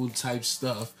sample type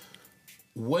stuff.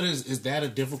 What is that a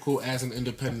difficult as an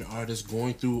independent artist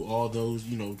going through all those,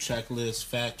 you know, checklists,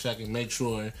 fact checking, make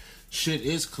sure shit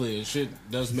is clear. Shit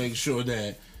does make sure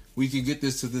that we can get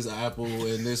this to this Apple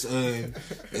and this and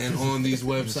on these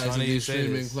websites and these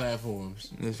streaming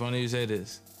platforms. It's funny you say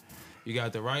this. You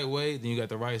got the right way, then you got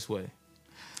the right way.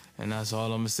 And that's all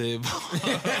I'm going to say about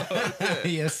it.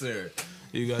 Yes, sir.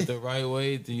 You got the right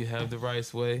way, then you have the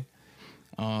right way.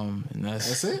 And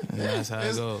that's it. And that's how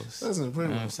it goes. That's pretty much. You know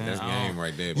what I'm saying? That's game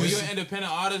right there. When you're an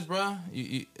independent artist, bro,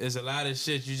 it's a lot of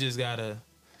shit you just got to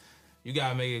you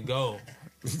gotta make it go,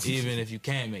 even if you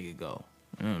can't make it go.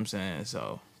 You know what I'm saying?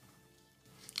 So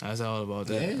that's all about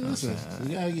that. Yeah, listen,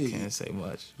 you gotta get. Can't say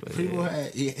much. But People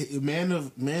had man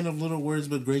of little words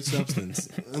but great substance.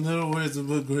 Little words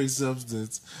but great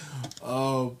substance.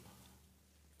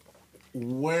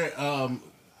 Where can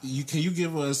you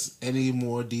give us any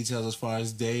more details as far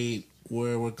as date,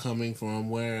 where we're coming from,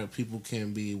 where people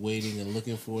can be waiting and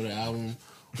looking for the album?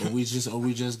 Or we just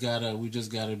gotta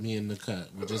be in the cut.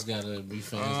 We just gotta be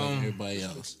fans like everybody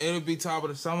else. It'll be top of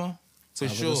the summer, for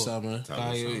Top sure. of the summer.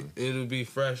 Like it'll be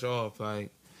fresh off.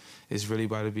 Like it's really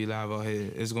about to be live out here.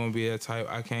 It's gonna be that type.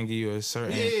 I can't give you a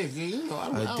certain You know, I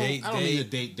don't need a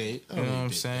date. You know what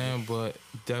I'm saying? But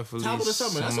definitely Top of the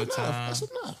summer. summertime. That's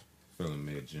enough. Feeling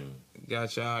mid-June.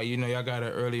 Got y'all. You know, y'all got an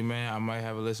early man. I might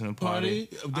have a listening party.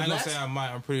 I don't say I might.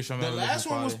 I'm pretty sure I'm The having a last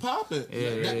listening one was party. popping.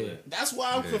 Yeah. That's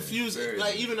why I'm confused.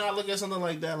 Like, even though I look at something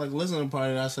like that, like listening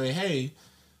party, and I say, hey,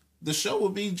 the show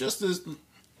would be just as,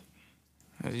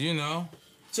 You know,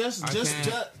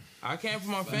 I can't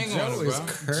put my finger on it, bro.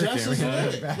 just as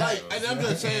lit. Like, and I'm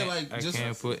just saying, like, I just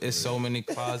can't put. It's so many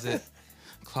closet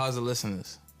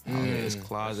listeners. It's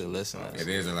closet listeners. It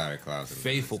is a lot of closet.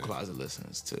 Faithful closet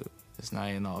listeners too. It's not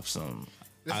even off some.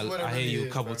 This is I what it hear really you a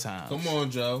is, couple bro. times. come on,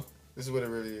 Joe. This is what it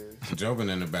really is. Joe been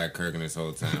in the back kirking this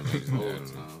whole time.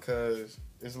 Cause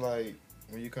it's like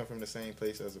when you come from the same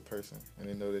place as a person, and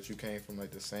they know that you came from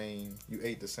like you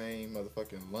ate the same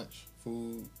motherfucking lunch,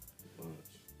 food.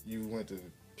 You went to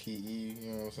PE, you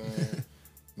know what I'm saying?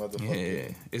 Motherfucker.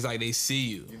 Yeah, it's like they see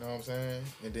you, You know what I'm saying?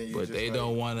 And then you but just they like,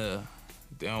 don't wanna.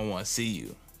 They don't want to see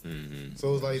you. Mm-hmm.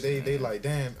 So it's like they like,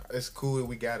 damn, it's cool that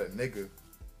we got a nigga,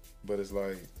 but it's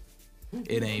like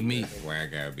It ain't me. Why I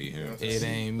gotta be you know him? what I'm saying? It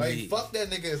ain't like, me. fuck that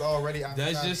nigga is already out.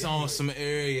 That's just on some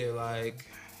area like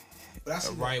But I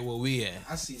see right where we at.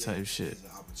 I see that type shit. as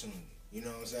an opportunity. You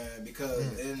know what I'm saying? Because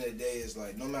at the end of the day, it's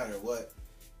like no matter what,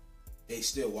 they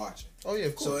still watching. Oh yeah,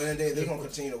 of course. So at the end of the day, they're gonna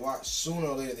continue to watch. Sooner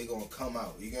or later, they're gonna come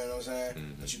out. You get what I'm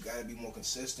saying? But you gotta be more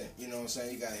consistent. You know what I'm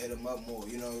saying? You gotta hit them up more.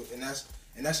 You know, and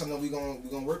that's something we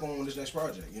gonna work on with this next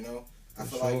project. You know, I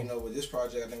feel like with this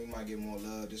project, I think we might get more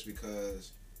love just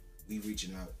because we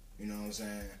reaching out. You know what I'm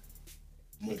saying?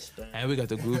 More. And we got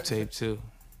the group tape too.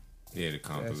 Yeah, the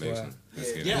compilation.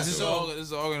 Let's get Yeah, into This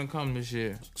is it. all gonna come this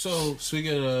year. So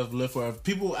speaking of Live Forever,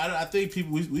 people, I think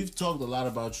people we've talked a lot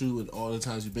about you and all the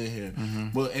times you've been here,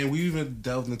 but and we even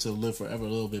delved into Live Forever a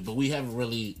little bit, but we haven't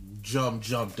really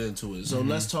jumped into it. So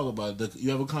let's talk about you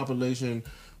have a compilation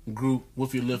group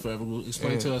with your Live Forever group.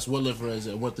 Explain to us what Live Forever is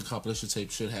and what the compilation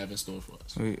tape should have in store for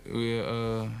us. We we're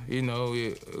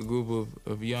a group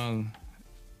of young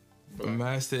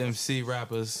master MC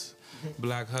rappers.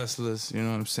 Black hustlers, you know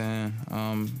what I'm saying?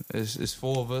 It's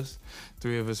 4 of us,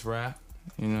 3 of us rap,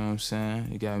 you know what I'm saying?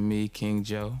 You got me, King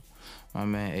Joe, my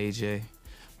man AJ,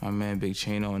 my man Big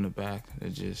Chino in the back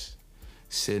that just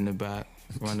sit in the back,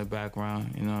 run the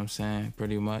background, you know what I'm saying?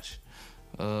 Pretty much.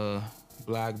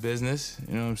 Black business,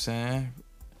 you know what I'm saying?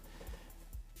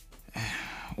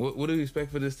 What do you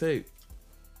expect for this tape?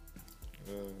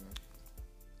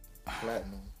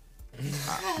 Platinum.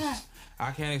 I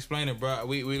can't explain it, bro.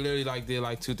 We literally did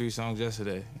 2-3 songs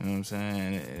yesterday. You know what I'm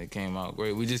saying? And it came out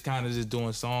great. We just kind of just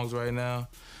doing songs right now.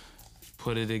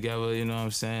 Put it together, you know what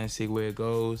I'm saying? See where it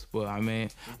goes. But I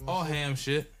mean, all ham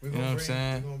shit. You know what I'm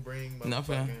saying?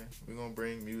 We're gonna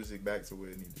bring music back to where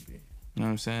it needs to be. You know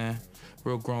what I'm saying?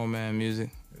 Real grown man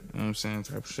music. You know what I'm saying?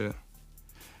 Type of shit.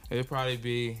 It'll probably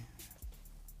be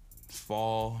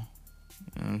fall.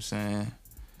 You know what I'm saying?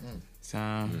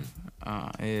 Time.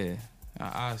 Yeah.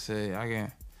 I say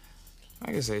I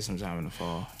can say sometime in the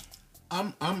fall.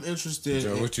 I'm interested.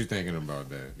 Joe, what you thinking about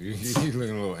that? You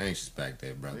looking a little anxious back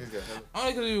there, brother.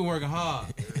 Only because we been working hard.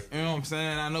 You know what I'm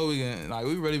saying? I know we can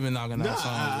we really been knocking out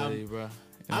songs already, bro. You know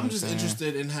I'm what just saying?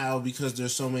 interested in how, because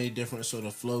there's so many different sort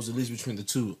of flows, at least between the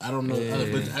two. I don't know,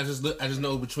 but I just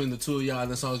know between the two of y'all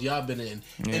and the songs y'all been in,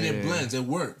 and it blends, it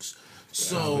works.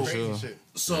 So,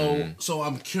 so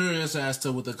I'm curious as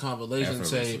to what the compilation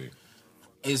say.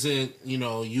 Is it,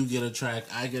 you get a track,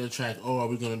 I get a track, or are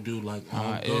we gonna do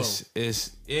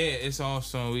it's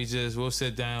awesome. We'll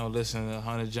sit down, listen to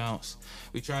 100 jumps.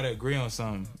 We try to agree on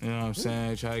something. You know what I'm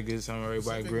saying? Try to get something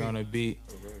everybody agree on a beat.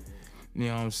 You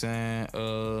know what I'm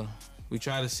saying? We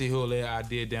try to see who'll lay an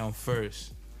idea down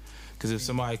first. Because if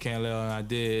somebody can't lay an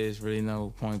idea, it's really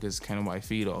no point because can't nobody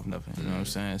feed off nothing. You know what I'm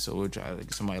saying? So we'll try to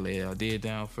get somebody lay an idea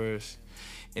down first.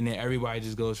 And then everybody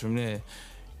just goes from there.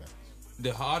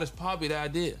 The hardest part be the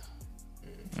idea.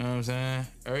 You know what I'm saying?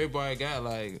 Everybody got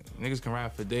niggas can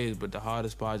rap for days, but the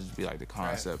hardest part just be the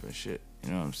concept and shit. You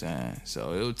know what I'm saying?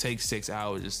 So it'll take 6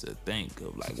 hours just to think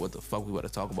of what the fuck we about to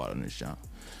talk about on this jump.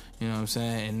 You know what I'm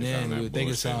saying? And then we'll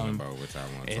think of something.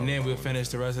 And then we'll finish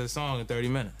the rest of the song in 30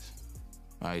 minutes.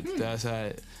 Like, that's how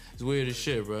it's weird as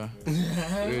shit, bro.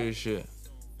 Weird as shit.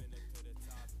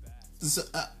 So,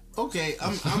 okay,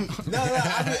 I'm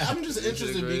just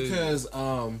interested because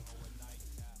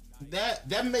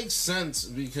that makes sense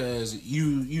because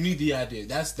you need the idea.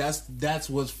 That's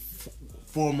what's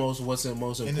foremost, what's the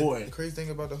most important. The crazy thing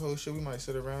about the whole shit, we might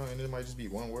sit around and it might just be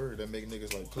one word that make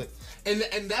niggas like click. And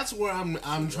that's where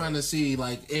I'm trying to see,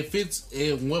 like, if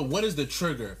what is the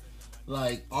trigger?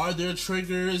 Like, are there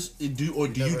triggers? Do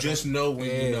you just know when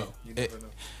you know? You never know.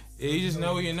 You just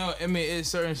know when you know. I mean, it's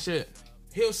certain shit.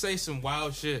 He'll say some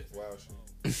wild shit.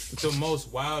 The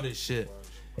most wildest shit.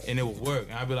 And it will work.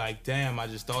 And I'll be like, damn, I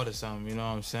just thought of something. You know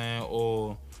what I'm saying?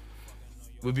 Or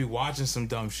we'll be watching some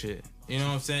dumb shit. You know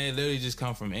what I'm saying? It literally just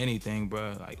come from anything,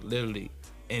 bro. Like, literally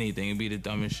anything. It'd be the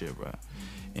dumbest shit, bro.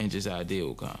 And just idea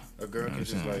will come. A girl can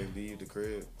just, like, leave the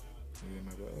crib. And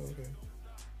might be like, oh, okay.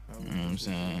 You know what I'm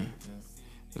saying?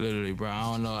 Literally, bro. I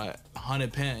don't know.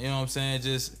 100 pence. You know what I'm saying?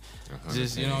 Just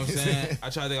you know what I'm saying? I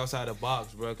try to think outside the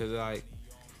box, bro. Because, like,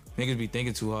 niggas be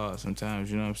thinking too hard sometimes.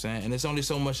 You know what I'm saying? And it's only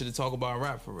so much to talk about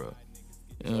rap for real.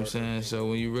 You know what I'm saying? So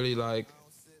when you really, like,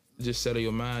 just settle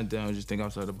your mind down, just think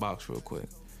outside the box real quick.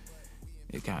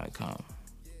 It kind of come.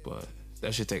 But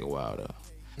that should take a while, though.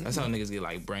 That's how niggas get,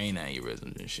 like, brain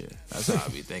aneurysms and shit. That's how I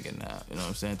be thinking now. You know what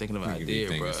I'm saying? Thinking of an idea,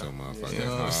 bro. You know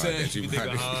what I'm saying? You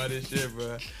think hard as shit,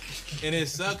 bro. And it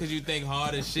sucks because you think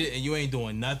hard as shit and you ain't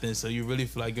doing nothing. So you really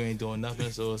feel like you ain't doing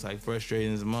nothing. So it's, like,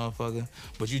 frustrating as a motherfucker.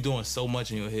 But you doing so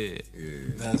much in your head. Yeah.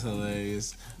 That's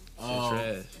hilarious.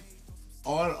 Trash.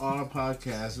 On our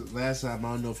podcast, last time, I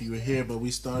don't know if you were here, but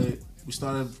we started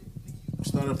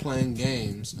playing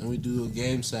games, and we do a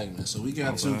game segment. So we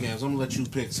got two games. I'm gonna let you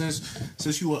pick.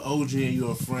 Since you were OG and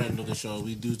you're a friend of the show,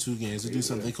 we do two games. We do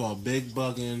something called Big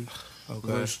Buggin'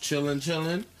 versus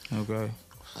Chillin'. Okay.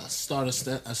 I start a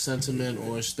sentiment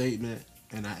or a statement,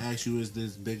 and I ask you, is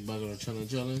this Big Buggin' or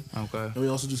Chillin'? Okay. And we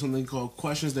also do something called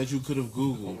questions that you could have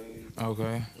Googled.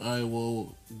 Okay. All right,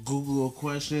 we'll Google a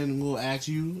question, we'll ask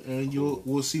you, and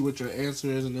we'll see what your answer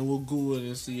is, and then we'll Google it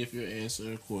and see if your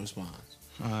answer corresponds.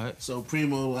 All right. So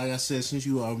Primo, like I said, since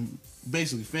you are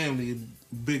basically family,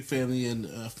 big family, and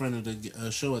a friend of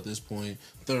the show at this point,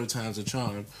 third time's a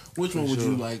charm. Which one would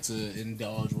you like to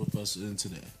indulge with us in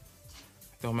today?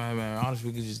 Don't matter, man. Honestly,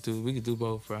 we could do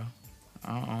both, bro.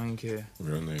 I don't even care.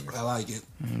 Real nigga. I like it. You know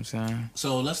what I'm saying?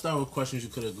 So let's start with questions you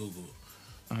could have Googled.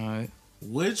 All right.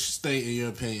 Which state, in your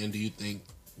opinion, do you think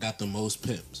got the most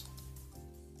pimps?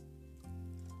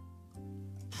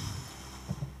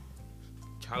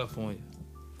 California.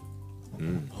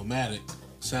 Omatic.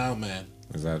 Sound man.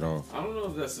 Is that off? I don't know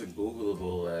if that's a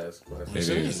Googleable ass question. It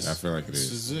is. I feel like it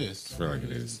is. This I feel like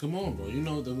it is. Come on, bro. You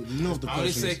know the I only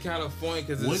question say is, California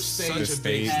because which it's state such a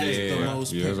big has state. the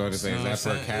most You was about to pimps?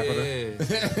 say, is that per capita?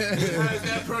 Yeah. How is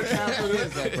that per capita?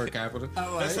 Is that per capita?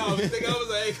 That's how I was thinking. I was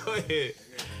like, hey, go ahead.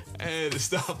 I had to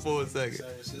stop for a second. San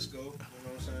Francisco, you know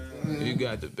what I'm saying? You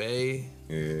got the Bay.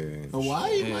 Yeah.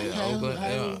 Hawaii Yeah, might have Oakland, a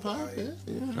yeah. podcast.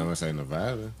 Yeah. I'm gonna say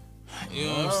Nevada. You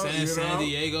know what I'm saying? you San know.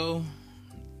 Diego.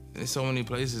 There's so many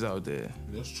places out there.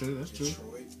 That's true. That's true.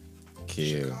 Detroit,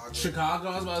 Kill. Chicago.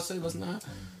 I was about to say. Let's not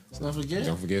forget.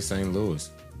 Don't forget St. Louis.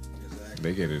 exactly.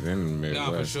 They get it in the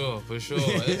Nah, Midwest. for sure.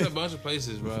 There's a bunch of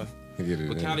places, bro. They get it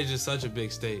But in. Cali's just such a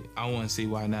big state. I want to see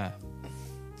why not.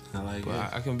 I like But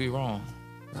it. I can be wrong.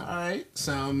 All right.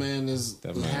 Sound man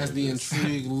That man has the is-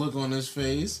 intrigued look on his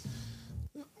face.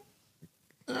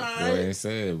 All Go right. ahead and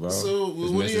say it, bro. So, It's what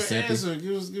are your Mississippi.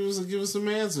 answers? Give us some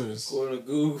answers. According to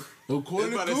Google, According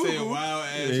to About to say a Google, wild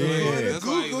ass. Yeah. word. That's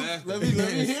why Google, he's laughing. let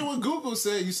me hear what Google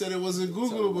said. You said it wasn't tell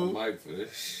Googleable. my mic for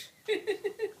this.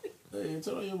 Hey,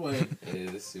 tell on your way. Hey,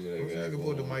 let's see what I This got. nigga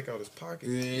pulled the going on. mic out his pocket.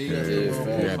 Yeah, you Yeah, got you the got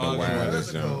the Fuck. wildest That's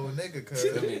a jump. cold nigga, cuz.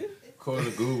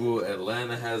 According to Google,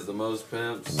 Atlanta has the most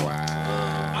pimps. Wow.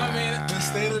 I mean, The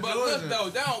state of but look Georgia. though,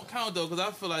 that don't count though, because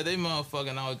I feel like they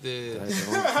motherfucking out there.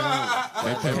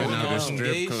 They pimping out the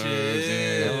strip clubs,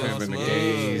 yeah, pimping the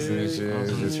gays and shit.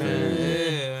 It's just Yeah, crazy.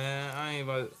 man. I ain't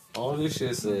about. All this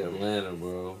shit say Atlanta,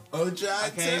 bro. Oh, I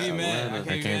can't be mad. I I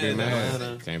can't can't be be mad.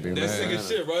 mad. Can't be That's mad. nigga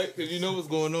shit, right? Because you know what's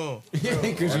going on.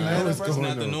 Because you know what's It's going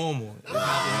not the on. normal. It's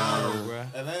not the normal,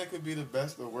 bruh. Atlanta could be the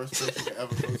best or worst place you could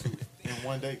ever go to in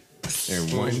one day. In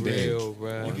For one day. real,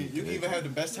 bruh. You can either have the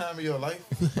best time of your life,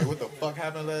 like what the fuck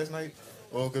happened last night,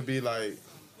 or it could be like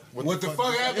What the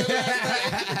fuck happened last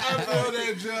night? I feel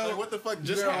that, Joe. Like, what the fuck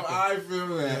just Joe, happened? I feel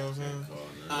that. You know what I'm saying?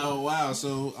 Oh, wow.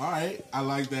 So, all right. I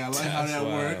like that. I like how that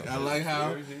worked. I like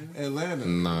how Atlanta.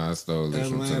 Nah, I stole this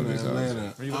from Tommy's house.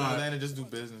 Atlanta. When you go to Atlanta, just do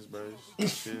business, bro.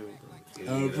 Just chill, bro.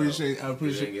 I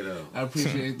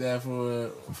appreciate that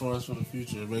for us for the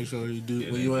future. Make sure you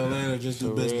do when you in Atlanta, just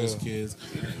do business, kids.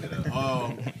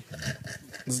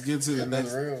 Let's get to the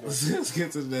next. Let's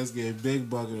get to the next game. Big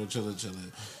Bucket or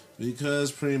Chillin'.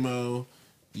 Because Primo,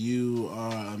 you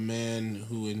are a man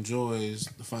who enjoys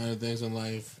the finer things in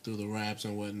life through the raps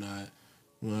and whatnot.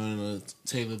 We're gonna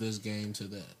tailor this game to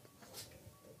that.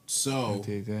 So,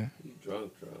 Take that. You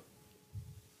drunk.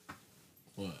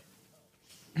 what?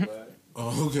 What?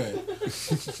 Oh, okay.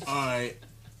 All right.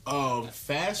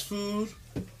 Fast food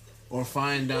or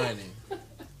fine dining?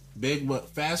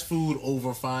 Fast food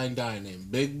over fine dining.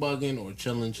 Big bugging or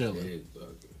chillin'. Big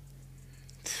bucket.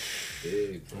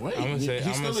 Big. Wait, I'm gonna say.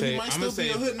 he might still be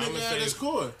a hood nigga at his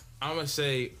core. I'm gonna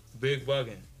say big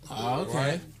bugging. Oh, okay.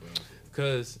 Right?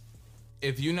 Cause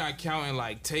if you're not counting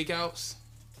like takeouts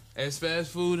as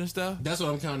fast food and stuff, That's what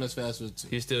I'm counting as fast food too.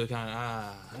 you're still kind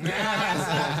of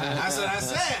That's what I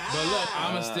said. But look,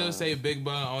 I'm gonna still say big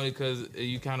bugging only because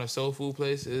you count a soul food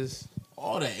place is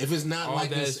All that. If it's not all like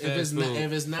that this, is if fast it's food. not,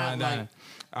 if it's not Fine like dining.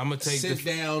 I'm gonna take sit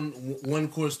down 1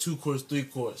 course, 2 course, 3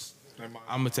 course.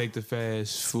 I'm gonna take the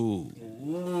fast food.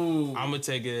 Ooh. I'm gonna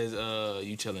take it as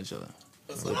you chillin'.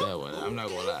 Put it that way. I'm not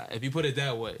gonna lie. If you put it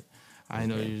that way, I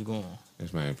know you're going.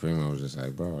 This man Primo was just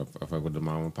like, bro, I fuck with the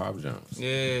mom and pop jumps.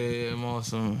 Yeah, I'm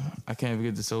awesome. I can't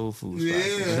forget the soul food spots.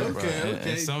 Yeah, bro. okay.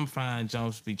 And some fine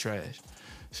jumps be trash.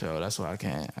 So that's why I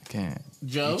can't.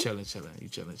 Joe? You chillin'. You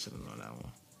chillin' on that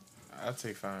one. I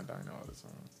take fine dining all the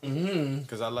time. Mm-hmm.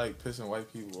 Because I like pissing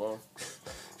white people off.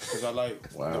 Because I like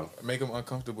make them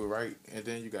uncomfortable, right? And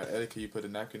then you got etiquette. You put a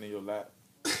napkin in your lap.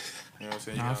 You know what I'm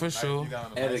saying? You Nah, got for sure. You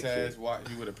got a nice ass watch.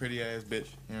 You with a pretty ass bitch.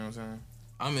 You know what I'm saying?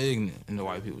 I'm ignorant in the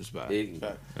white people's spot.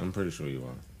 Ignorant. I'm pretty sure you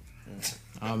are.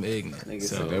 I'm ignorant. Nigga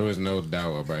So So there was no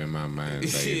doubt about in my mind.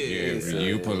 Like, if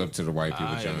you pull up to the white people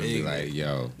I am jump and be ignorant. like,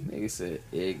 yo, Nigga said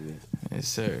ignorant. yes,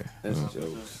 sir. That's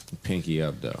jokes. pinky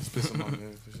up though. Piss them off,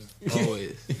 man, for sure.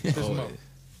 Always.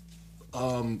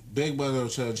 Always. Big Brother or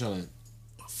chillin'.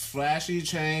 Flashy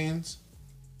chains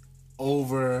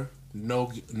over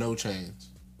no chains.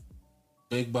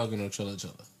 Big bugging or chillin'.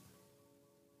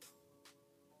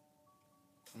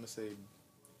 I'm going to say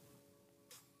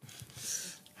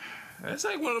That's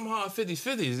like one of them hard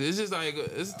 50-50s. It's just like,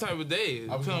 it's the type of day.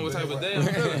 Depending on what type of day I'm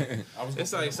feeling.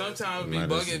 It's like sometimes be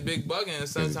bugging, big bugging, and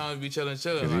sometimes be chilling.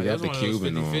 You Like, got that's the one of those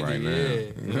Cuban on 50-50, right now. yeah.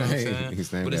 You know what I'm saying? He's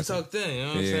saying But it's that's- tucked in, you know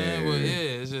what I'm Yeah. saying? But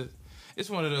yeah, it's just, it's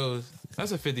one of those,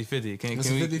 that's a 50-50. Can That's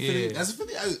a we, 50-50. yeah. That's a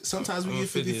 50. Sometimes we I'm get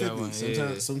 50 that one, 50-50.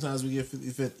 yeah. Sometimes we get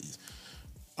 50-50s.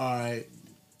 All right.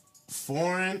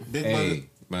 Foreign, big Hey,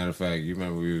 matter of fact, you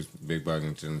remember we was big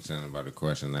bugging chilling about the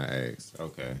question I asked.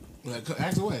 Okay. mother.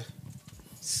 Ask away.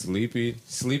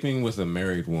 Sleeping with a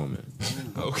married woman.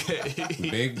 Okay.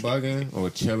 Big bugging or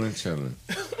chilling.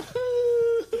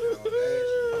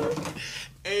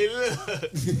 Hey, look.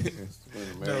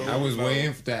 I was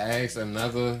waiting to ask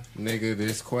another nigga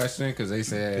this question because they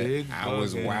said Big I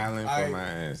was bugging. wilding for Aight. my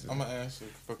answer. I'm going to answer.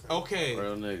 Okay,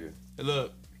 Real nigga.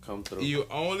 look. Come through. You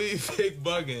only big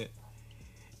bugging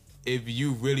if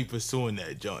you really pursuing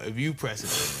that joint. If you pressing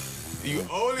it. You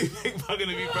only big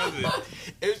bugging if you pressing it.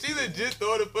 If she legit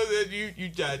throw the pussy at you, you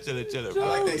try to chill, bro. I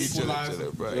like that You equalizer.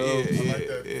 chillin', bro. Jokes. Yeah, I like yeah,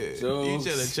 that. yeah. Jokes.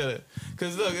 You chillin'.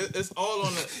 Cause look, it's all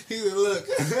on the He said, look.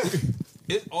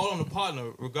 it's all on the partner,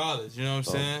 regardless. You know what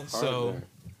I'm saying? So Partner.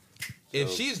 if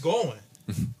Jokes. she's going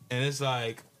and it's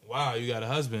like, wow, you got a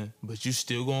husband, but you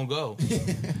still gonna go.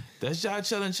 That's y'all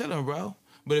chilling, bro.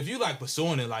 But if you like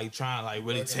pursuing it, like trying like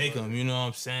really take him, you know what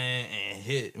I'm saying, and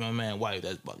hit my man wife,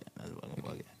 that's bugging. That's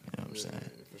bugging. You know what I'm saying?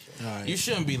 All right. You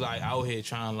shouldn't be like out here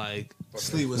trying like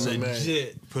Sleep with some man.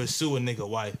 legit pursue a nigga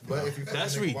wife. But if you fuck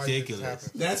That's a nigga white, it just ridiculous.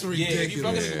 happens. That's Yeah, if you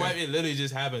fucking ridiculous. nigga wife, it literally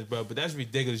just happens, bro. But that's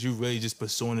ridiculous. You really just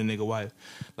pursuing a nigga wife,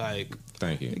 like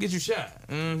Thank you. it gets you shot.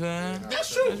 You know what I'm saying?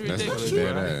 That's true. That's That's ridiculous.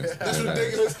 dead bro. ass. That's Dead ass.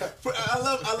 ridiculous.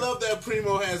 I love that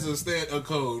Primo has a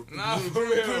code. Nah, for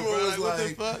real, Primo bro. was Like, what the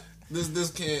like, fuck?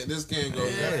 this can't go.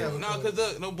 Yeah. No, cause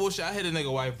look, no bullshit. I hit a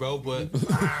nigga wife, bro, but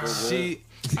she,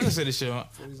 I can say this shit. I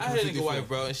hit a nigga wife,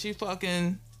 bro, and she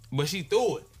fucking, but she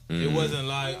threw it. It wasn't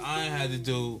like I ain't had to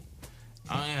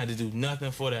do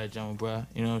nothing for that joint, bro.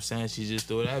 You know what I'm saying? She just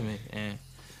threw it at me, and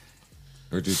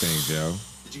What you think, Joe?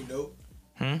 Did you know?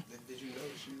 Did you know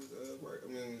she was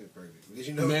pregnant? Did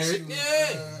you know Married? she was,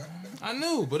 yeah, I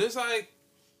knew, but it's like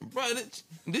bro,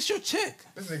 this your chick.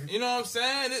 You know what I'm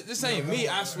saying? This ain't me.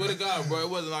 I swear to God, bro. It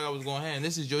wasn't like I was going hand.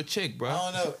 This is your chick, bro.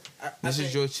 I don't know. This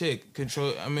is your chick.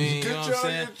 Control. I mean, you know what I'm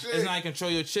saying? It's not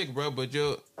control your chick, bro. But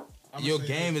your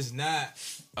game is not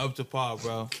up to par,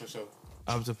 bro. For sure.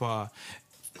 Up to par.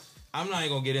 I'm not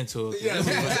even gonna get into it. Yeah,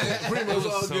 Primo's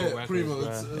all so good.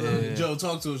 reckless, Primo, Joe,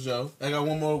 talk to us, Joe. I got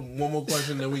one more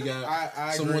question. Then we got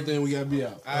I some more thing we got to be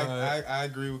out. I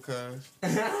agree with Cuz,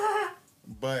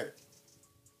 but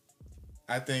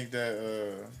I think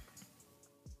that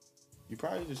you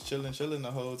probably just chilling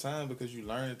the whole time because you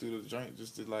learning through the joint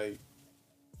just to like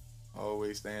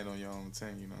always stand on your own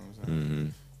 10. You know what I'm saying? Mm-hmm.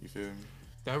 You feel me?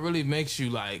 That really makes you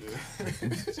like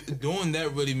doing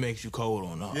that. Really makes you cold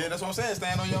on her. Yeah, that's what I'm saying.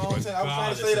 Stand on your own 10. I was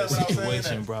trying to say that without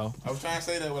saying that, bro. I was trying to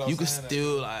say that without you can saying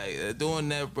still like doing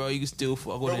that, bro. You can still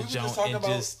fuck with a jump and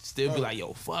just still be like,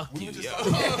 yo, fuck you, yo.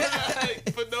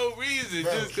 Like, for no reason,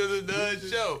 bro, just because it does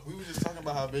show. We were just talking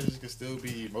about how bitches can still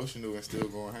be emotional and still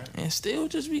going ham. And still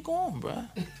just be going, bro.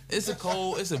 It's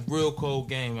a real cold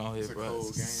game out here, bro.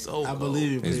 Cold game. So I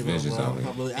believe you, It's vicious out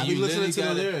here. I be listening to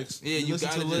the lyrics. Yeah, you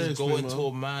gotta just go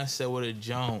into a mindset with a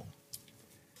jump.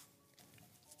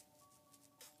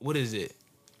 What is it?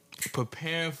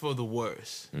 Preparing for the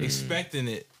worst, expecting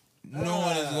it,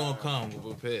 knowing it's gonna come,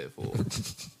 but prepared for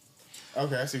it.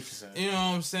 Okay, I see what you're saying. You know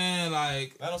what I'm saying?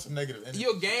 Like, not on some negative energy.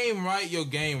 Your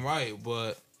game right,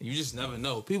 but you just never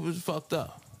know. People just fucked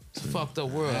up. It's a fucked up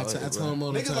world. I tell them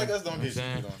all the Niggas time. like us don't get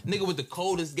shit. Nigga with the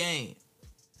coldest game.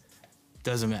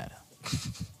 Doesn't matter.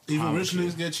 Even rich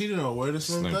niggas get cheated on. Where the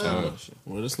Slim Thug?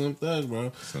 Where the Slim Thug,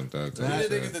 bro? Slim Thug. The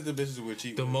niggas that the bitches would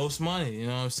cheat. The most money, you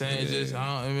know what I'm saying? Yeah. Just,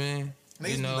 I mean,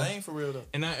 niggas you know, be lame for real though.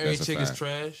 and not every That's a chick is fact.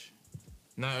 trash.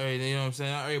 Not every, you know what I'm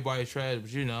saying? Not everybody trash,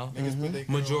 but you know, Niggas put their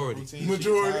girl on majority. routine,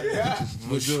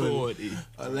 Majority.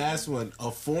 Last one. A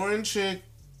foreign chick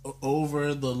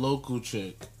over the local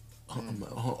chick.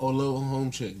 Or local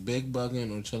home chick. Big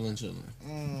bugging or chillin'.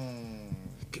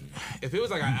 If it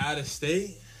was like an out of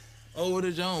state over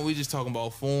the joint, we just talking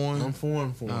about foreign. I'm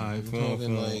foreign. Nah, I'm foreign.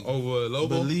 talking like Over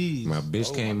local. Belize. My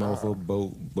bitch came off a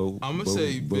boat. I'm gonna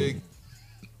say big.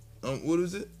 What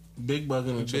is it? Big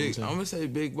bugging or Big. chillin'. I'm gonna say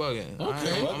big bugging.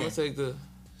 Okay. I'm gonna take the.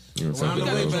 You know what We I'm got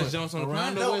saying? the best jumps on the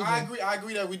planet. No, I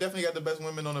agree that we definitely got the best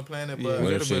women on the planet, but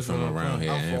What if shit from around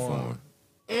here and foreign. foreign?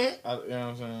 You know what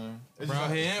I'm saying? It's Around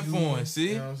just here like- and foreign. See,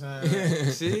 You know what I'm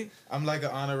saying? see. I'm like an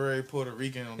honorary Puerto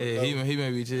Rican on the Yeah, level. he may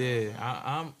be.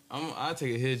 Yeah, I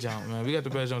take a hit jump, man. We got the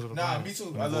best jumps on the Nah, planet. me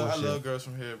too. I love girls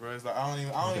from here, bro. It's like I don't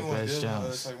even want to deal best with other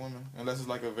jumps. type women unless it's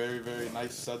like a very, very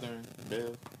nice Southern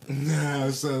belle.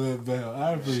 Nah, Southern Belle.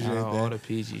 I appreciate Shout out all that. the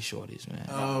PG shorties,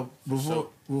 man.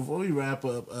 Before we wrap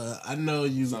up, I know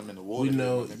you. Something in the water We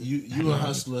know there, you a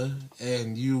hustler,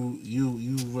 and you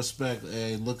respect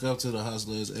and look up to the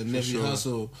hustlers. And Nipsey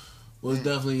Hussle was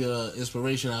definitely an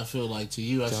inspiration. I feel like to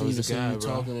you. I was the see guy, you bro.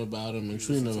 talking about him and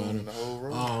tweeting about him. The whole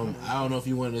road. I don't know if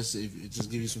you want to just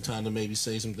give you some time to maybe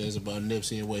say some things about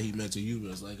Nipsey and what he meant to you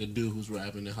as like a dude who's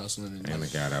rapping and hustling and And the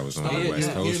guy that was on Yeah, the West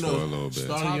yeah, Coast you for know, a little bit.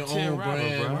 starting your Top tier own rapper,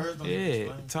 brand. Words bro. don't need to Yeah,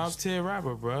 explain. top tier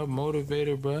rapper, bro.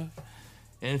 Motivator, bro.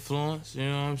 Influence, you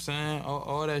know what I'm saying?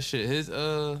 All that shit.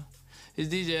 His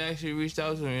DJ actually reached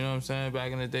out to him, you know what I'm saying?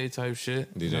 Back in the day type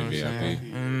shit. DJ you know what I'm VIP.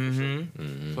 saying?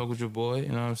 Mm-hmm. Fuck with your boy, you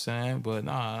know what I'm saying? But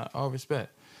nah, all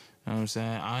respect. You know what I'm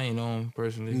saying? I ain't know him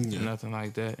personally, nothing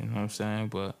like that, you know what I'm saying?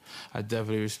 But I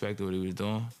definitely respected what he was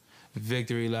doing.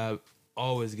 Victory Lap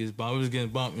always gets bumped. It was getting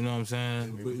bumped, you know what I'm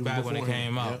saying? Back when it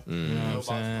came out. You know what I'm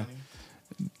saying?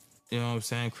 You know what I'm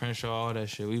saying? Crenshaw, all that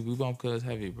shit. We bump Cuz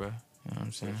heavy, bro. You know what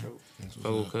I'm saying?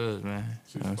 Fuck with Cuz, man.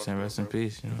 You know what I'm saying? Rest in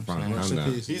peace. You know what I'm saying? Rest in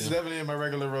down. peace. He's definitely in my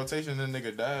regular rotation. That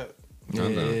nigga died.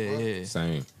 Yeah.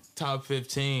 Same. Top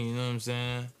 15, you know what I'm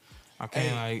saying? I can't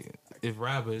Hey. like, if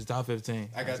rappers, top 15.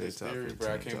 I got say this top theory, 15,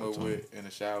 bro. I came top up 20. with in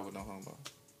the shower with no homo.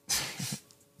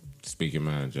 Speak your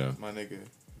mind, Joe. My nigga,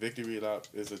 Victory Lap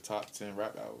is a top 10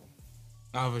 rap album.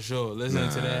 Oh, for sure. Listening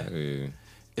to that, Yeah.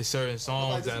 it's certain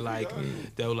songs that disagree, like, dog.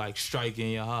 that will like strike in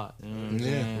your heart. You know what I'm Yeah,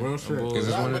 saying? real shit. Boy, 'Cause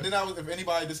it's one But then if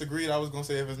anybody disagreed, I was gonna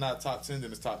say if it's not top 10,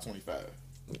 then it's top 25.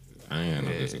 I ain't had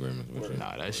no Yeah. disagreements with you.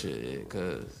 Nah, that shit, yeah,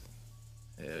 cause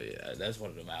hell yeah, that's one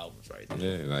of them albums right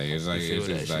there. Yeah, like it's like feel it's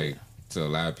just that like to a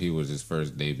lot of people, it's his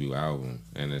first debut album,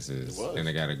 and it's his, was. and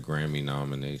it got a Grammy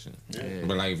nomination. Yeah.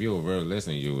 But like, if you were a real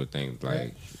listener, you would think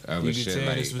like other You can shit, tell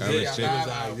like this was other it. shit. It was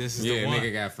like, this is Yeah, the one.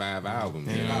 nigga got 5 albums.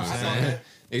 You Yeah, know what I I'm saw saying? that.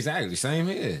 Exactly, same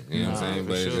here. You know what I'm saying? for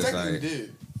But it's sure. just Technically like,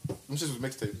 did. Them shit was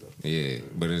mixtapes though. Yeah,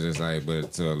 but it's just like,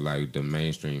 but to like the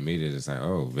mainstream media, it's like,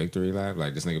 oh, Victory Lap,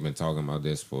 like this nigga been talking about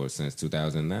this since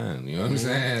 2009. You know what I'm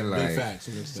saying? Like, Big facts.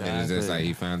 and it's just like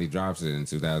he finally drops it in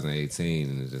 2018,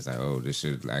 and it's just like, oh, this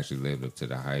shit actually lived up to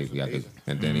the hype. We got the,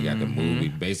 and then he got the movie,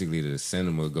 basically the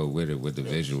cinema go with it with the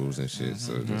visuals and shit.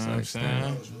 So it's just like,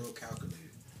 That was real calculated.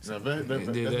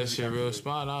 He did that shit real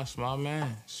smart. Smart man.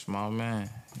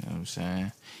 You know what I'm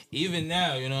saying? Even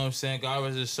now, you know what I'm saying? God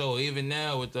rest his soul. Even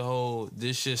now with the whole,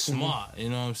 this shit smart. You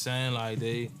know what I'm saying? Like,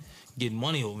 they get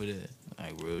money over there.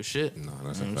 Like, real shit. no,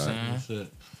 that's You know a what I'm fact. saying?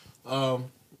 Shit.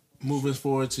 Moving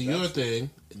forward to your thing,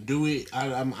 do we?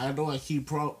 I know I keep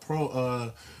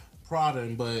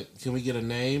prodding, but can we get a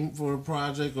name for a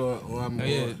project or I'm Oh,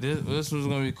 yeah, this one's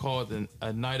gonna be called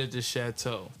A Night at the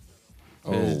Chateau.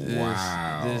 Oh,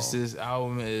 wow. This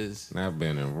album is I've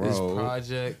been in this row.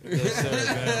 project. Yes,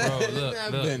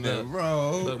 sir, man, bro.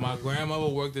 row. Look, my grandmother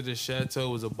worked at the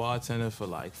Chateau, was a bartender for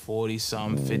like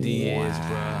 40-something, 50 years, bro.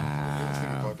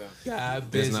 Wow. Got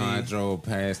Just busy. know I drove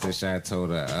past the Chateau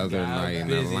the other Got night and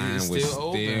the busy. line It's was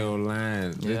still still open.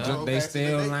 lined. Yeah. They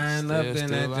still lined up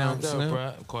in that jump, Slim.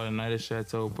 bro. Called A Night at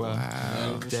Chateau, bro.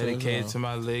 Wow. Dedicated to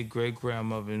my late great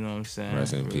grandmother, you know what I'm saying?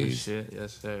 Rest in Real peace. Shit.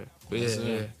 Yes, sir. Yes, Yeah,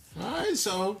 sir. All right,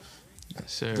 so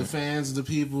Yes, sir. the fans, the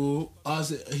people,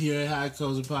 us here at High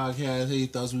Culture Podcast, Hey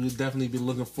Thoughts, we would definitely be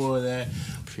looking for that.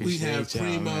 We have Appreciate y'all,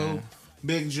 Primo, man.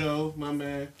 Big Joe, my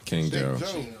man. King Joe.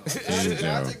 King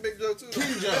Joe. I take Big Joe too.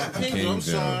 King Joe. King King Joe, I'm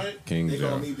Joe. sorry. King They call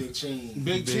Joe. me Big Chin.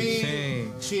 Big Big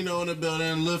Chino. Chino in the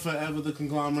building. Live forever, the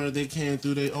conglomerate. They came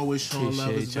through. They always showing love.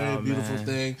 It's a Appreciate very y'all, beautiful man.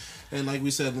 thing. And like we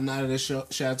said, The Night of the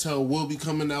Chateau will be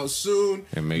coming out soon.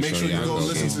 And make sure you y'all go go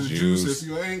listen get to Juice. Juice if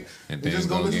you ain't. And then just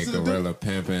go listen get to the Gorilla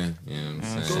Pimpin'. You know what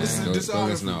I'm saying? listen to Go Discography.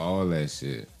 listen to all that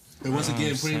shit. And once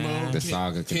again, saying? Primo, The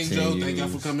saga King Joe, thank y'all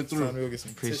for continues. coming Trying to through. go get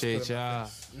some tits Appreciate put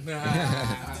in my y'all.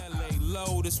 LA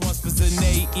low, this one's for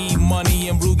Zane, E Money,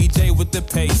 and Rugi J with the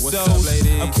pesos. What's up,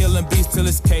 ladies? I'm killing beats till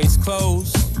it's case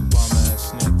closed. Bum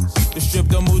ass niggas. The strip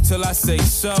don't move till I say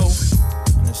so.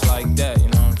 And it's like that, you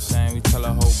know what I'm saying? We tell a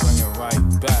hoe bring it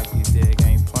right back, you dig?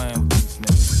 Ain't playing with these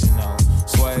niggas, you know.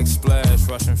 Swag splash,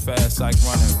 rushing fast like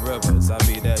running rivers. I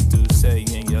be that dude, say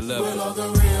you in your liver. Will all the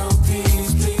real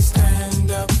P's please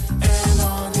stand up and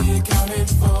all the accounted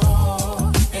for?